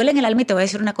 Me duele en el alma y te voy a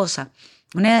decir una cosa.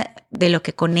 Una de lo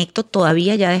que conecto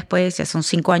todavía ya después, ya son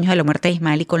 5 años de la muerte de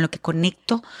Ismael, y con lo que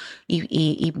conecto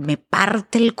y me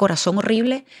parte el corazón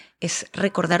horrible es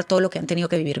recordar todo lo que han tenido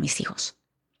que vivir mis hijos.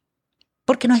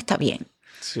 Porque no está bien.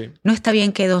 Sí. No está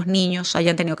bien que 2 niños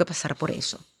hayan tenido que pasar por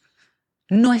eso.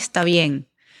 No está bien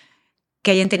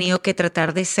que hayan tenido que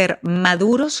tratar de ser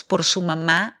maduros por su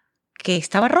mamá que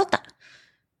estaba rota.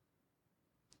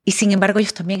 Y sin embargo,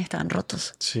 ellos también estaban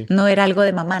rotos. Sí. No era algo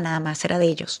de mamá nada más, era de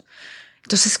ellos.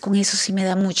 Entonces, con eso sí me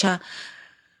da mucho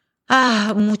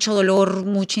dolor,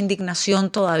 mucha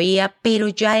indignación todavía, pero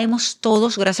ya hemos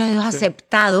todos, gracias a Dios,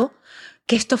 aceptado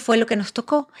que esto fue lo que nos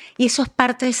tocó. Y eso es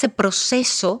parte de ese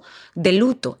proceso de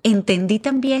luto. Entendí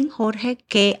también, Jorge,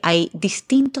 que hay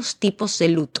distintos tipos de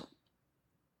luto.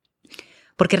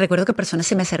 Porque recuerdo que personas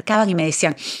se me acercaban y me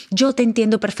decían, yo te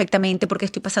entiendo perfectamente porque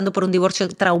estoy pasando por un divorcio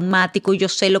traumático y yo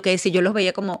sé lo que es. Y yo los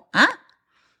veía como,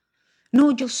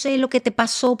 no, yo sé lo que te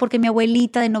pasó porque mi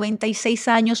abuelita de 96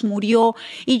 años murió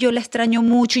y yo la extraño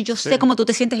mucho y yo sé cómo tú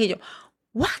te sientes. Y yo,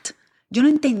 ¿what? Yo no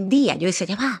entendía. Yo decía,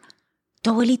 ya va, tu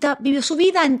abuelita vivió su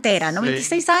vida entera,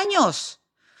 96 años.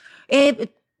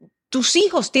 Tus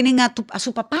hijos tienen a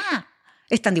su papá,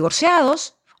 están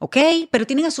divorciados. ¿Ok? Pero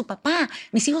tienen a su papá,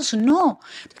 mis hijos no.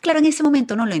 Entonces, claro, en ese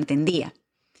momento no lo entendía.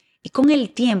 Y con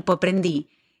el tiempo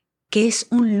aprendí que es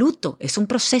un luto, es un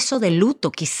proceso de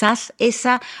luto. Quizás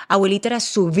esa abuelita era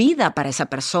su vida para esa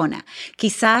persona.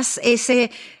 Quizás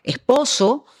ese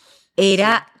esposo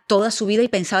era toda su vida y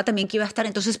pensaba también que iba a estar.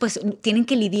 Entonces, pues tienen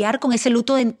que lidiar con ese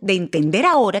luto de entender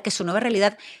ahora que su nueva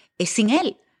realidad es sin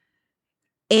él.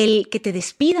 El que te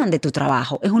despidan de tu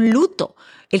trabajo es un luto.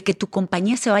 El que tu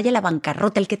compañía se vaya a la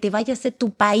bancarrota, el que te vayas de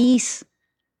tu país.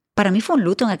 Para mí fue un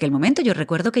luto en aquel momento. Yo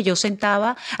recuerdo que yo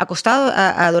sentaba acostado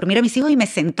a dormir a mis hijos y me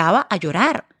sentaba a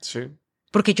llorar. Sí.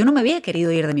 Porque yo no me había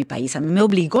querido ir de mi país. A mí me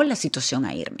obligó la situación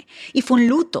a irme. Y fue un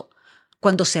luto.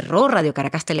 Cuando cerró Radio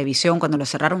Caracas Televisión, cuando lo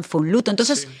cerraron, fue un luto.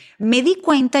 Entonces me di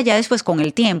cuenta ya después con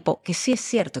el tiempo que sí es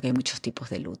cierto que hay muchos tipos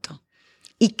de luto.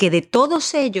 Y que de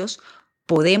todos ellos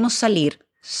podemos salir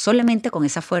solamente con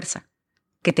esa fuerza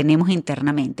que tenemos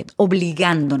internamente,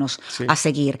 obligándonos a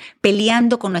seguir,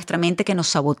 peleando con nuestra mente que nos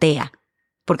sabotea,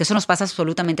 porque eso nos pasa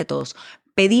absolutamente a todos.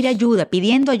 Pedir ayuda,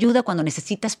 pidiendo ayuda cuando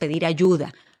necesitas pedir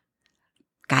ayuda.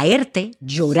 Caerte,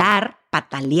 llorar,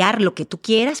 patalear, lo que tú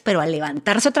quieras, pero al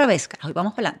levantarse otra vez, carajo, y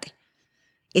vamos para adelante.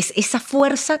 Es esa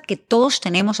fuerza que todos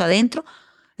tenemos adentro,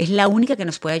 es la única que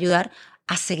nos puede ayudar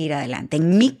a seguir adelante.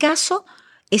 En mi caso,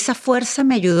 esa fuerza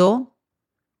me ayudó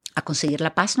a conseguir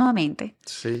la paz nuevamente,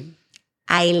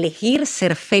 a elegir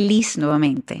ser feliz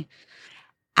nuevamente,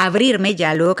 abrirme,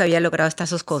 ya luego que había logrado estas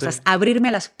dos cosas, abrirme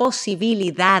a las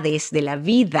posibilidades de la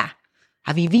vida,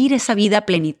 a vivir esa vida a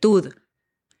plenitud.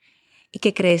 ¿Y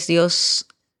qué crees? Dios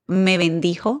me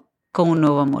bendijo con un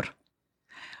nuevo amor.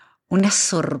 Una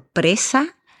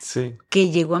sorpresa que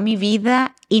llegó a mi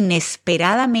vida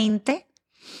inesperadamente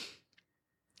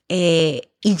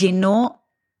y llenó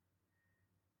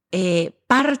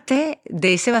parte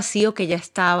de ese vacío que ya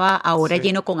estaba ahora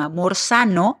lleno con amor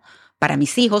sano para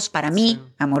mis hijos, para mí,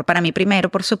 amor para mí primero,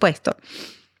 por supuesto,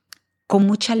 con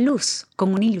mucha luz,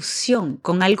 con una ilusión,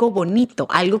 con algo bonito,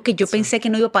 algo que yo pensé que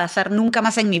no iba a pasar nunca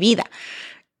más en mi vida.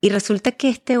 Y resulta que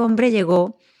este hombre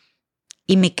llegó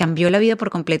y me cambió la vida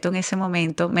por completo en ese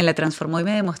momento, me la transformó y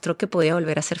me demostró que podía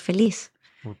volver a ser feliz.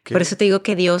 Por eso te digo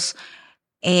que Dios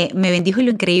me bendijo, y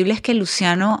lo increíble es que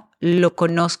Luciano lo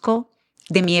conozco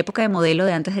de mi época de modelo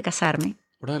de antes de casarme.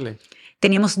 Órale.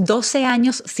 Teníamos 12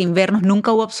 años sin vernos,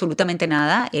 nunca hubo absolutamente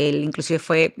nada. Él inclusive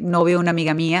fue novio de una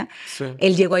amiga mía.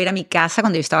 Él llegó a ir a mi casa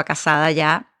cuando yo estaba casada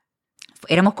ya.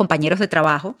 Éramos compañeros de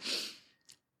trabajo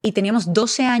y teníamos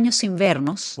 12 años sin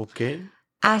vernos.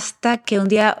 Hasta que un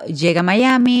día llega a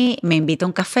Miami, me invita a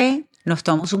un café, nos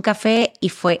tomamos un café y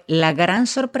fue la gran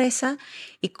sorpresa.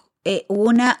 Y hubo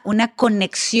una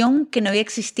conexión que no había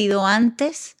existido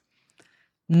antes,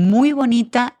 muy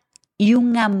bonita, y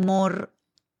un amor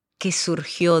que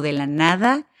surgió de la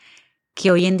nada, que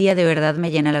hoy en día de verdad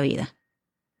me llena la vida.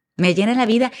 Me llena la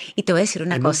vida, y te voy a decir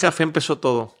una cosa. En un café empezó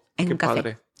todo. Qué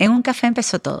padre. En un café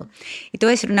empezó todo. Y te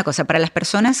voy a decir una cosa, para las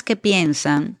personas que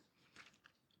piensan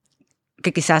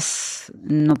que quizás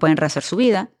no pueden rehacer su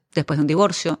vida después de un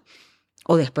divorcio,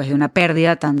 o después de una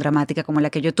pérdida tan dramática como la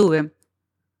que yo tuve,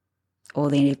 o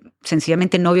de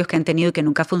sencillamente novios que han tenido y que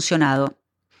nunca ha funcionado,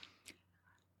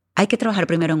 hay que trabajar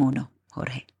primero en uno,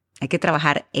 Jorge. Hay que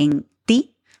trabajar en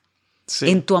ti,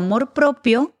 en tu amor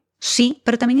propio, sí,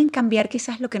 pero también en cambiar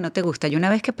quizás lo que no te gusta. Y una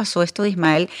vez que pasó esto de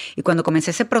Ismael, y cuando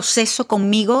comencé ese proceso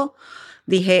conmigo,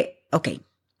 dije, ok,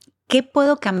 ¿qué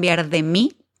puedo cambiar de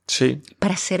mí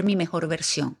para ser mi mejor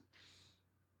versión?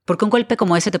 Porque un golpe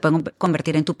como ese te puede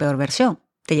convertir en tu peor versión.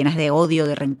 Te llenas de odio,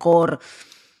 de rencor,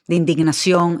 de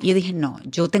indignación. Y yo dije, no,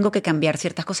 yo tengo que cambiar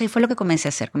ciertas cosas. Y fue lo que comencé a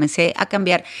hacer. Comencé a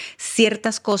cambiar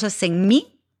ciertas cosas en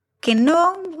mí que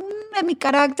no, en mi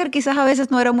carácter quizás a veces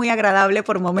no era muy agradable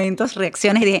por momentos,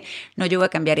 reacciones. Y dije, no, yo voy a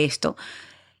cambiar esto.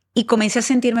 y comencé a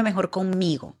sentirme mejor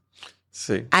conmigo.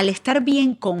 Sí. Al estar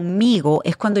bien conmigo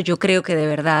es cuando yo creo que de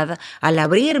verdad, al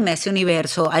abrirme a ese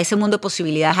universo, a ese mundo de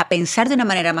posibilidades, a pensar de una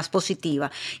manera más positiva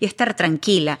y estar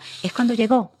tranquila, es cuando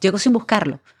llegó sin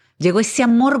buscarlo. Llegó ese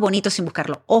amor bonito sin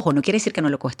buscarlo. Ojo, no quiere decir que no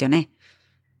lo cuestioné.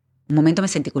 Un momento me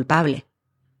sentí culpable.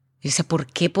 Yo decía, ¿por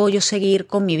qué puedo yo seguir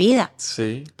con mi vida?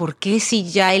 Sí. ¿Por qué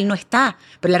si ya él no está?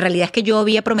 Pero la realidad es que yo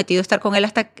había prometido estar con él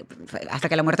hasta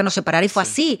que la muerte nos separara y fue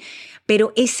así.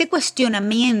 Pero ese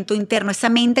cuestionamiento interno, esa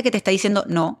mente que te está diciendo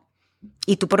no,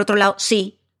 y tú por otro lado,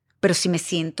 sí, pero si me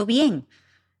siento bien,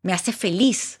 me hace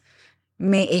feliz,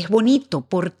 es bonito,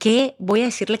 ¿por qué voy a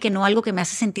decirle que no a algo que me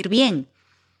hace sentir bien?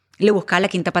 Le buscaba la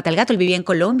quinta pata al gato, él vivía en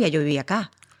Colombia, yo vivía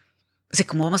acá. O sea,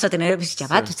 ¿cómo vamos a tener? Ya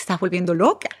va, tú te estás volviendo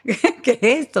loca. ¿Qué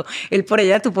es esto? Él por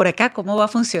allá, tú por acá. ¿Cómo va a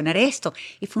funcionar esto?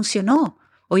 Y funcionó.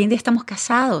 Hoy en día estamos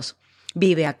casados.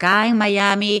 Vive acá en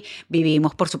Miami.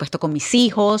 Vivimos, por supuesto, con mis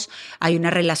hijos. Hay una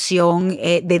relación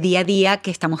de día a día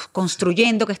que estamos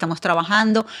construyendo, que estamos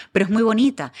trabajando, pero es muy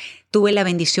bonita. Tuve la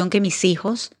bendición que mis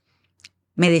hijos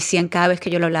me decían cada vez que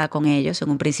yo lo hablaba con ellos, en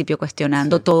un principio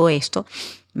cuestionando todo esto,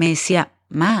 me decía,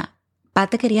 ma, pa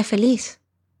te quería feliz.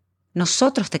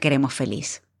 Nosotros te queremos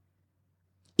feliz.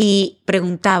 Y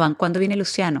preguntaban, ¿cuándo viene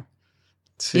Luciano?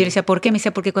 Sí. Y yo le decía, ¿por qué? Me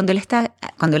decía, porque cuando él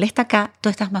está acá, tú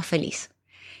estás más feliz.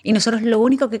 Y nosotros lo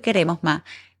único que queremos, ma,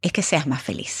 es que seas más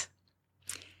feliz.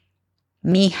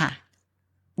 Mi hija,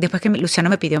 después que Luciano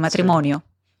me pidió matrimonio,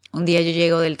 un día yo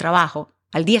llego del trabajo,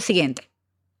 al día siguiente,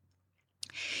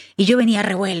 y yo venía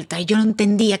revuelta y yo no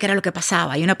entendía qué era lo que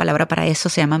pasaba. Hay una palabra para eso,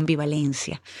 se llama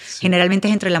ambivalencia. Sí. Generalmente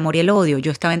es entre el amor y el odio.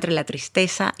 Yo estaba entre la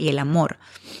tristeza y el amor.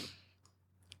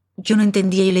 Yo no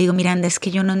entendía y le digo, Miranda, es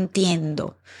que yo no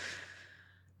entiendo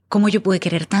cómo yo pude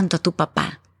querer tanto a tu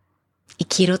papá y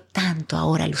quiero tanto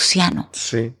ahora a Luciano.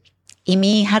 Sí. Y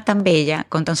mi hija tan bella,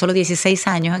 con tan solo 16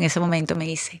 años en ese momento, me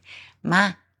dice,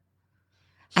 ma,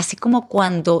 así como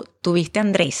cuando tuviste a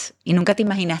Andrés y nunca te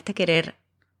imaginaste querer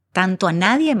tanto a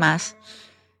nadie más,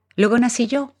 luego nací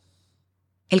yo.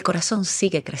 El corazón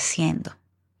sigue creciendo.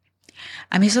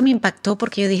 A mí eso me impactó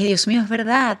porque yo dije, Dios mío, es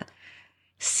verdad.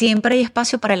 Siempre hay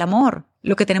espacio para el amor.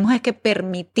 Lo que tenemos es que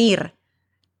permitir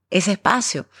ese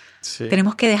espacio. Sí.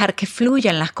 Tenemos que dejar que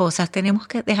fluyan las cosas. Tenemos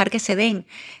que dejar que se den.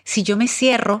 Si yo me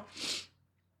cierro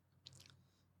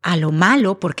a lo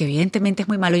malo, porque evidentemente es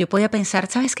muy malo, yo podía pensar,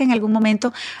 ¿sabes que en algún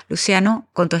momento Luciano,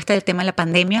 con todo este tema de la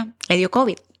pandemia, le dio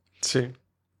COVID? Sí.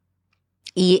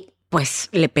 Y pues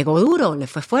le pegó duro, le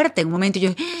fue fuerte. En un momento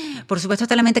yo, por supuesto,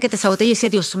 hasta la mente que te sabotea y decía,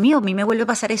 Dios mío, a mí me vuelve a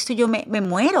pasar esto y yo me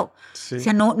muero. Sí. O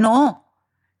sea, no.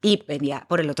 Y venía,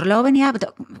 por el otro lado venía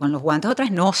con los guantes otra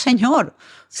vez, no, señor.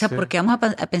 O sea, sí. ¿Por qué vamos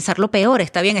a pensar lo peor?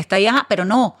 Está bien, está ahí, ajá, pero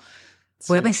no.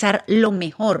 Voy a pensar lo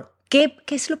mejor. ¿Qué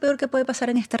es lo peor que puede pasar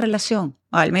en esta relación?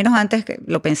 O al menos antes que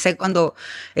lo pensé cuando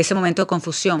ese momento de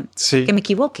confusión. Sí. Que me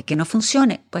equivoque, que no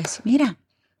funcione. Pues mira,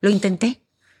 lo intenté.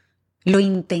 Lo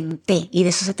intenté y de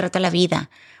eso se trata la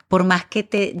vida. Por más que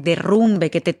te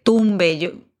derrumbe, que te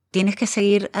tumbe, tienes que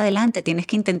seguir adelante, tienes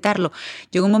que intentarlo.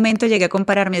 Yo en un momento llegué a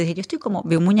compararme y dije, yo estoy como,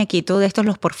 vi un muñequito de estos,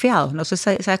 los porfiados. No sé,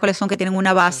 ¿sabes cuáles son? Que tienen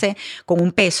una base con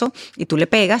un peso y tú le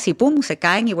pegas y pum, se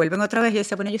caen y vuelven otra vez. Yo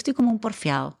decía, bueno, yo estoy como un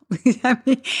porfiado.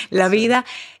 La vida,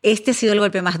 este ha sido el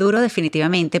golpe más duro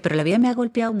definitivamente, pero la vida me ha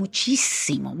golpeado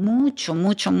muchísimo,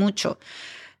 mucho.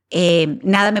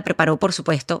 Nada me preparó, por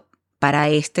supuesto, para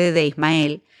este de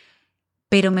Ismael,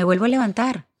 pero me vuelvo a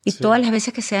levantar. Y todas las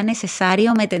veces que sea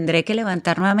necesario me tendré que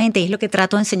levantar nuevamente. Y es lo que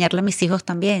trato de enseñarle a mis hijos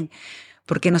también.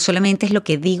 Porque no solamente es lo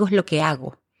que digo, es lo que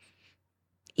hago.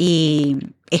 Y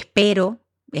espero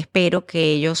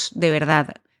que ellos, de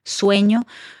verdad, sueño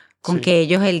con que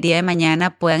ellos el día de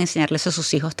mañana puedan enseñarles a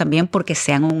sus hijos también, porque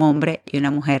sean un hombre y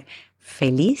una mujer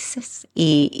felices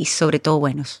y sobre todo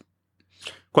buenos.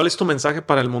 ¿Cuál es tu mensaje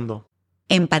para el mundo?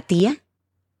 Empatía.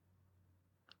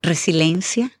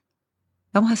 Resiliencia.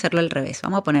 Vamos a hacerlo al revés.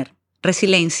 Vamos a poner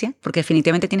resiliencia, porque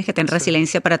definitivamente tienes que tener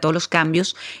resiliencia para todos los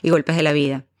cambios y golpes de la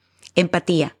vida.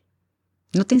 Empatía.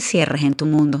 No te encierres en tu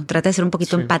mundo. Trata de ser un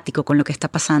poquito empático con lo que está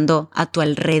pasando a tu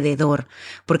alrededor,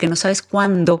 porque no sabes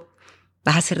cuándo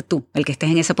vas a ser tú el que estés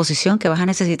en esa posición que vas a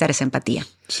necesitar esa empatía,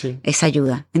 esa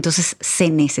ayuda. Entonces se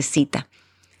necesita.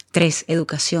 3,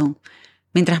 educación.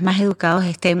 Mientras más educados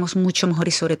estemos, mucho mejor,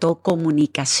 y sobre todo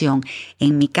comunicación.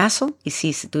 En mi caso, y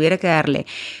si tuviera que darle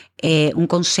un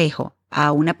consejo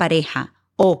a una pareja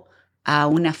o a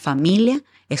una familia,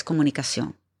 es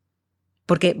comunicación.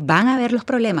 Porque van a haber los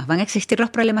problemas, van a existir los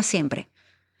problemas siempre.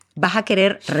 Vas a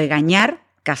querer regañar,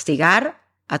 castigar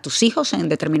a tus hijos en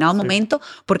determinado momento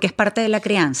porque es parte de la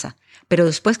crianza. Pero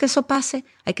después que eso pase,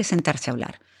 hay que sentarse a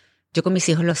hablar. Yo con mis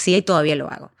hijos lo hacía y todavía lo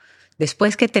hago.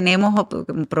 Después que tenemos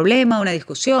un problema, una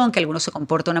discusión, que alguno se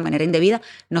comporta de una manera indebida,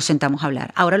 nos sentamos a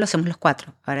hablar. Ahora lo hacemos los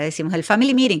 4. Ahora decimos el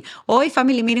family meeting. Hoy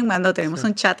family meeting, tenemos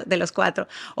un chat de los 4.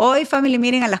 Hoy family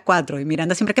meeting a las 4. Y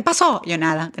Miranda siempre, ¿qué pasó? Yo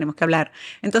nada, tenemos que hablar.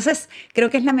 Entonces, creo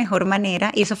que es la mejor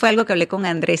manera. Y eso fue algo que hablé con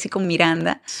Andrés y con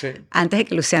Miranda antes de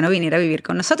que Luciano viniera a vivir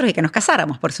con nosotros y que nos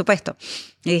casáramos, por supuesto.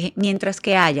 Y dije, mientras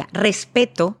que haya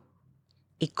respeto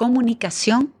y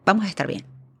comunicación, vamos a estar bien.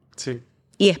 Sí.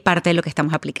 Y es parte de lo que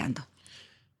estamos aplicando.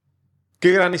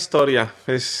 Qué gran historia.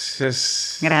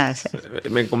 Gracias.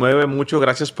 Me conmueve mucho.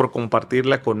 Gracias por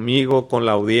compartirla conmigo, con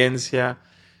la audiencia.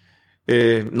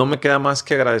 No me queda más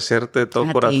que agradecerte de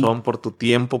todo corazón por tu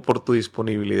tiempo, por tu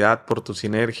disponibilidad, por tu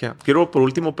sinergia. Quiero por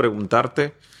último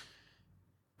preguntarte,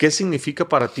 ¿qué significa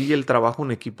para ti el trabajo en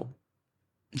equipo?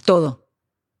 Todo.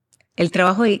 El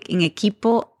trabajo en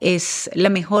equipo es la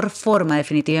mejor forma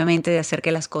definitivamente de hacer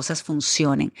que las cosas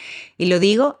funcionen. Y lo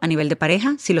digo a nivel de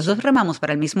pareja, si los dos remamos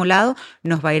para el mismo lado,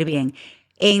 nos va a ir bien.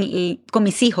 Con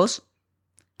mis hijos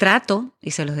trato,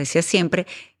 y se los decía siempre,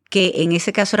 que en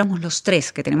ese caso éramos los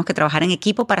 3 que tenemos que trabajar en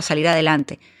equipo para salir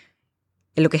adelante.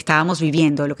 En lo que estábamos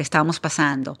viviendo, en lo que estábamos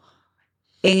pasando.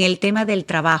 En el tema del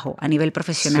trabajo a nivel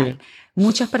profesional,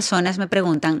 muchas personas me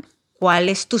preguntan, ¿cuál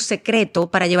es tu secreto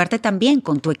para llevarte tan bien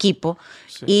con tu equipo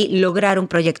y lograr un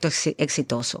proyecto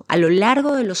exitoso? A lo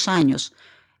largo de los años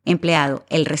he empleado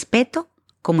el respeto,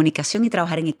 comunicación y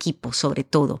trabajar en equipo, sobre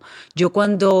todo. Yo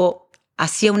cuando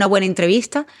hacía una buena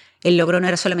entrevista, el logro no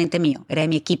era solamente mío, era de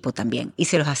mi equipo también y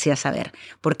se los hacía saber.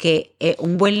 Porque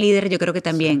un buen líder yo creo que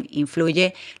también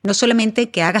influye no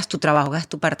solamente que hagas tu trabajo, hagas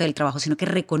tu parte del trabajo, sino que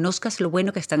reconozcas lo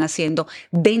bueno que están haciendo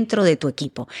dentro de tu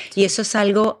equipo. Y eso es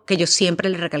algo que yo siempre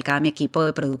le recalcaba a mi equipo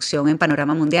de producción en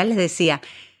Panorama Mundial. Les decía,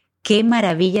 qué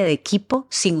maravilla de equipo,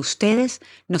 sin ustedes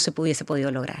no se hubiese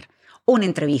podido lograr. Una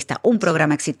entrevista, un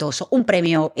programa exitoso, un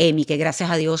premio Emmy, que gracias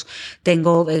a Dios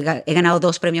he ganado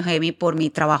 2 premios Emmy por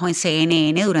mi trabajo en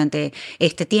CNN durante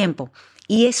este tiempo.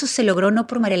 Y eso se logró no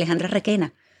por María Alejandra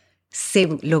Requena, se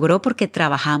logró porque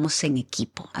trabajamos en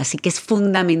equipo. Así que es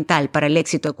fundamental para el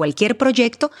éxito de cualquier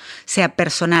proyecto, sea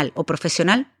personal o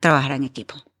profesional, trabajar en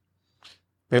equipo.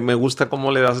 Me gusta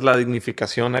cómo le das la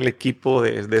dignificación al equipo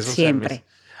de esos Siempre.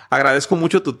 Emmys. Agradezco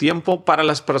mucho tu tiempo. Para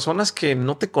las personas que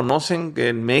no te conocen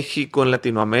en México, en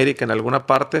Latinoamérica, en alguna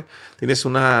parte, tienes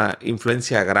una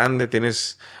influencia grande,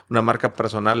 tienes una marca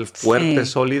personal fuerte,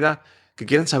 sólida, que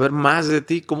quieren saber más de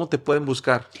ti. ¿Cómo te pueden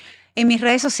buscar? En mis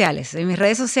redes sociales,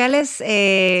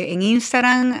 en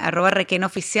Instagram,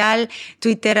 @RequenaOficial,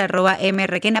 Twitter,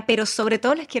 @MRequena, pero sobre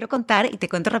todo les quiero contar, y te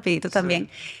cuento rapidito también,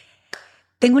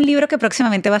 tengo un libro que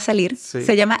próximamente va a salir,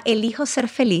 se llama Elijo ser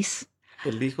feliz.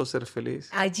 Elijo ser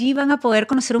feliz. Allí van a poder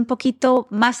conocer un poquito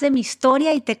más de mi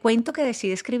historia y te cuento que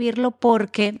decidí escribirlo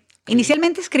porque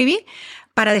inicialmente escribí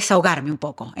para desahogarme un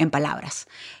poco en palabras,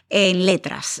 en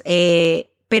letras,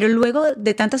 pero luego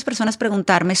de tantas personas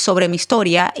preguntarme sobre mi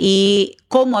historia y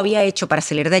cómo había hecho para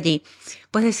salir de allí,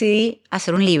 pues decidí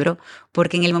hacer un libro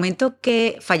porque en el momento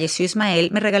que falleció Ismael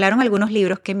me regalaron algunos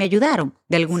libros que me ayudaron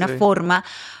de alguna forma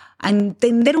a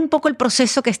entender un poco el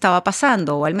proceso que estaba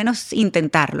pasando o al menos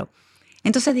intentarlo.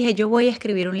 Entonces dije, yo voy a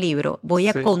escribir un libro, voy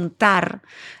a contar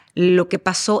lo que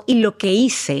pasó y lo que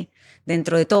hice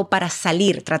dentro de todo para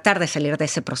tratar de salir de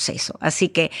ese proceso. Así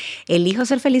que Elijo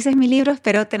ser feliz es mi libro,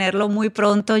 espero tenerlo muy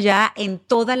pronto ya en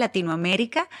toda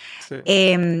Latinoamérica.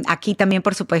 Aquí también,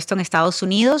 por supuesto, en Estados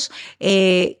Unidos.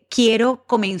 Quiero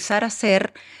comenzar a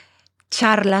hacer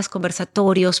charlas,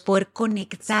 conversatorios, poder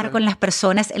conectar con las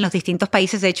personas en los distintos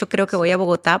países. De hecho, creo que voy a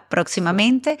Bogotá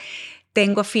próximamente.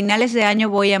 Tengo a finales de año,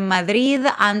 voy a Madrid.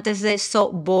 Antes de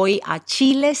eso voy a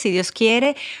Chile, si Dios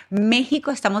quiere.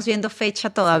 México, estamos viendo fecha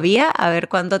todavía, a ver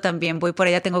cuándo también voy por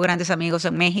allá. Tengo grandes amigos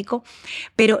en México.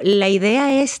 Pero la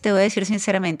idea es, te voy a decir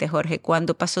sinceramente, Jorge,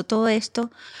 cuando pasó todo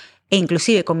esto, e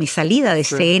inclusive con mi salida de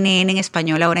CNN en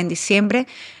español ahora en diciembre,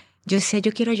 yo decía,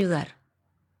 yo quiero ayudar.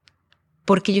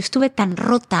 Porque yo estuve tan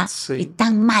rota y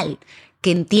tan mal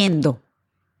que entiendo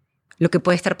lo que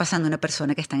puede estar pasando a una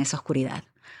persona que está en esa oscuridad.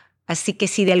 Así que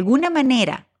si de alguna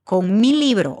manera, con mi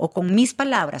libro o con mis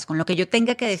palabras, con lo que yo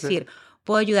tenga que decir,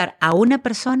 puedo ayudar a una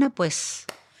persona, pues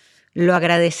lo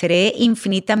agradeceré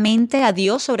infinitamente a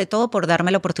Dios, sobre todo por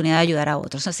darme la oportunidad de ayudar a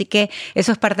otros. Así que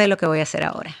eso es parte de lo que voy a hacer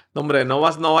ahora. Hombre, no va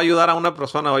a ayudar a una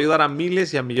persona, va a ayudar a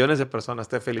miles y a millones de personas.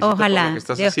 Te felicito por lo que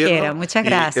estás haciendo. Quiera. Muchas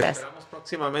gracias. Y esperamos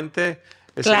próximamente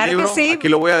ese libro. Que sí. Aquí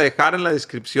lo voy a dejar en la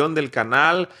descripción del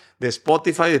canal, de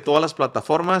Spotify, de todas las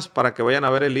plataformas para que vayan a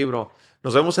ver el libro.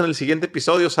 Nos vemos en el siguiente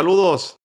episodio. Saludos.